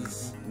 This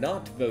was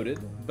not voted,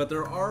 but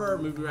there are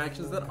movie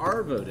reactions that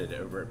are voted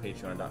over at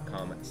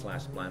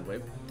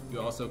patreon.com/blindwave. You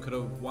also could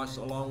have watched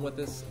along with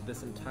us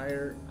this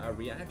entire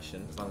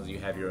reaction, as long as you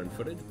have your own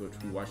footage, which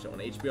we watched it on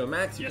HBO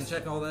Max. You can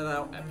check all that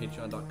out at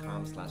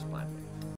patreon.com/blindwave.